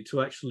internationally,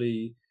 to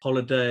actually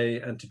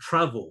holiday and to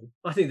travel.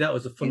 I think that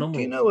was a phenomenal.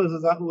 Do you know whether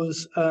that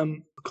was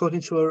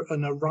according to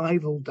an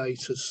arrival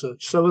date as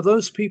such? So are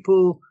those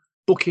people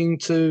booking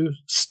to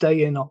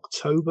stay in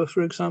October,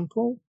 for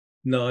example?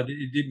 No, it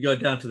didn't go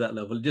down to that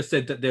level. It just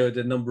said that there were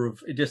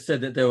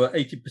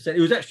 80%.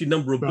 It was actually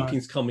number of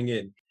bookings coming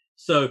in.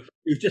 So it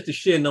was just a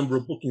sheer number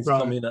of bookings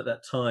coming in at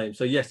that time.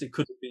 So yes, it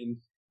could have been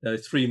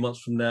 3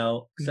 months from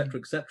now, etc.,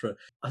 etc.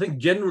 I think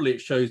generally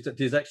it shows that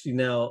there's actually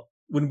now,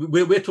 when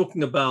we're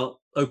talking about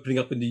opening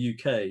up in the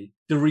UK,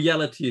 the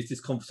reality is this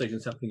conversation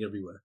is happening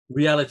everywhere.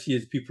 Reality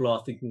is people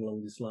are thinking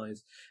along these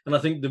lines. And I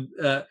think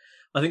that,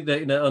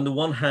 on the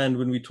one hand,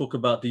 when we talk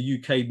about the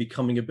UK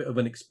becoming a bit of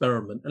an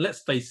experiment, and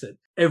let's face it,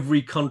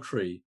 every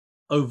country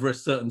over a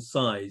certain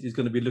size is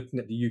going to be looking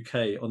at the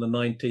UK on the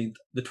 19th,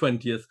 the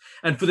 20th,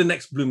 and for the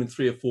next blooming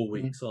 3 or 4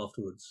 weeks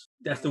afterwards.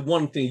 That's the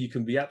one thing you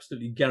can be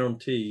absolutely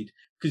guaranteed.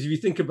 Because if you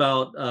think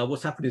about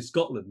what's happened in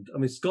Scotland, I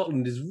mean,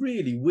 Scotland is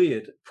really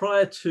weird.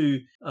 Prior to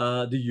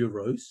the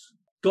Euros,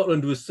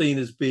 Scotland was seen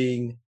as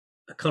being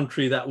a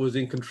country that was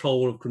in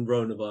control of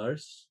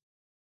coronavirus.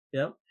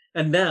 Yeah.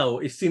 And now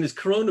it's seen as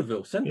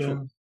Coronaville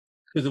Central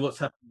because of what's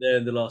happened there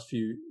in the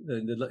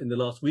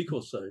last week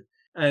or so.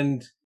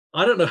 And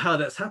I don't know how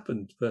that's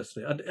happened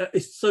personally.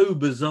 It's so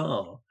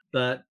bizarre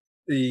that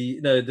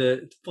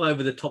the 5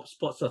 of the top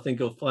spots, I think,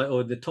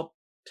 or the top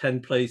 10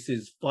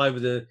 places, 5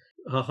 of the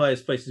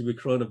highest places with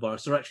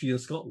coronavirus are actually in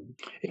Scotland.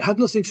 It had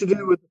nothing to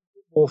do with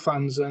football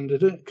fans, then,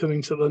 did it?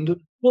 Coming to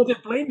London. Well, they're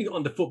blaming it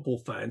on the football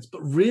fans,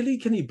 but really,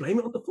 can you blame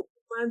it on the football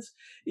fans?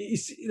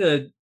 It's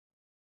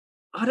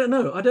I don't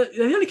know.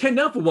 They only came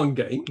down for one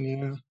game.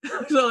 Yeah.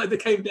 So they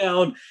came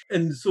down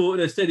and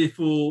steady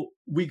for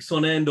weeks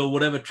on end or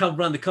whatever, traveled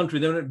around the country,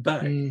 then went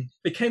back.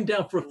 They came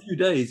down for a few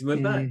days and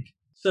went back.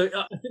 So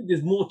I think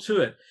there's more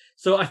to it.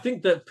 So I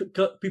think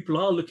that people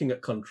are looking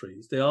at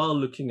countries. They are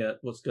looking at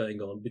what's going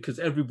on because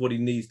everybody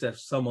needs to have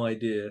some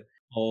idea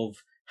of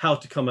how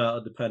to come out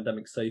of the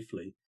pandemic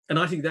safely. And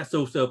I think that's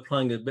also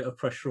applying a bit of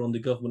pressure on the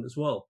government as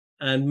well.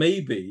 And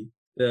maybe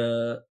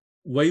the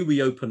way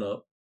we open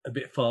up a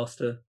bit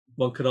faster,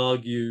 you could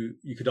argue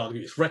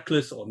it's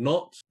reckless or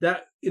not.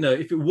 That,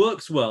 if it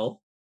works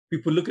well,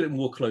 people look at it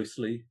more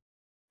closely,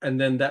 and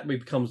then that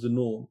becomes the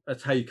norm.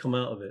 That's how you come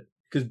out of it.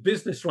 Because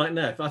business right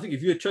now, I think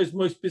if you chose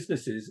most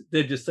businesses,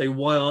 they'd just say,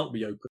 why aren't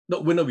we open?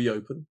 Not when are we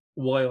open?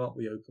 Why aren't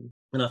we open?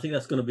 And I think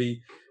that's going to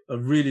be a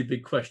really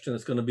big question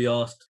that's going to be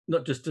asked,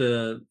 not just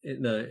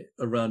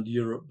around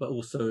Europe, but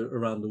also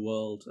around the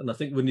world. And I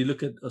think when you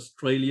look at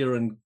Australia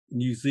and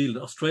New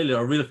Zealand, I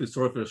really feel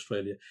sorry for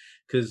Australia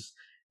because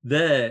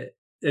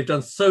they've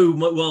done so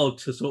well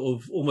to sort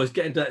of almost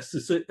get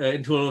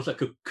into almost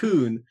like a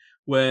cocoon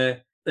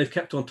where they've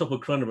kept on top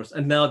of coronavirus,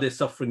 and now they're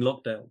suffering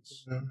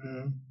lockdowns.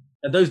 Mm-hmm.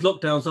 And those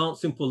lockdowns aren't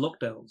simple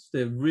lockdowns;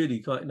 they're really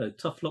quite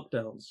tough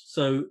lockdowns.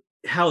 So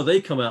how they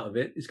come out of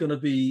it is going to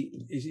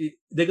be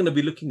they're going to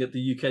be looking at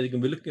the UK, they're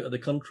going to be looking at other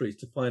countries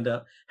to find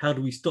out how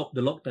do we stop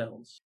the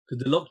lockdowns?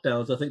 Because the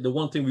lockdowns, I think the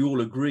one thing we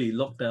all agree,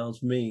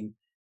 lockdowns mean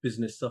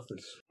business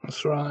suffers.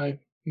 That's right.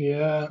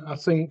 Yeah, I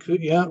think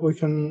we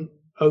can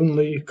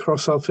only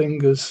cross our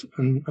fingers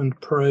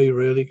and pray,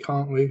 really,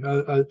 can't we?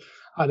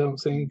 I don't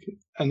think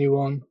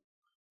anyone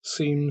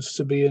seems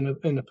to be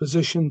in a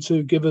position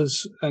to give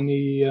us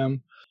any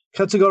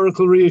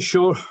categorical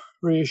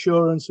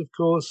reassurance, of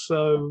course.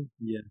 So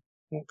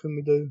what can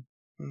we do?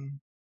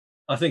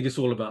 I think it's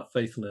all about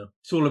faith now.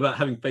 It's all about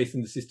having faith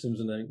in the systems,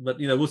 but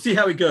we'll see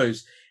how it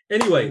goes.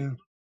 Anyway,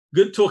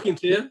 good talking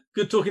to you.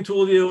 Good talking to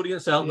all the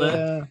audience out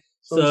there.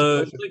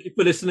 So thank you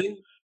for listening.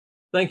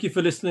 Thank you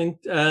for listening,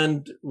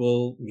 and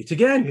we'll meet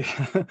again.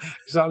 Yeah,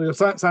 exactly.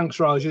 Thanks,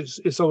 Raj.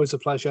 It's always a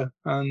pleasure,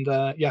 and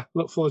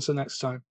look forward to next time.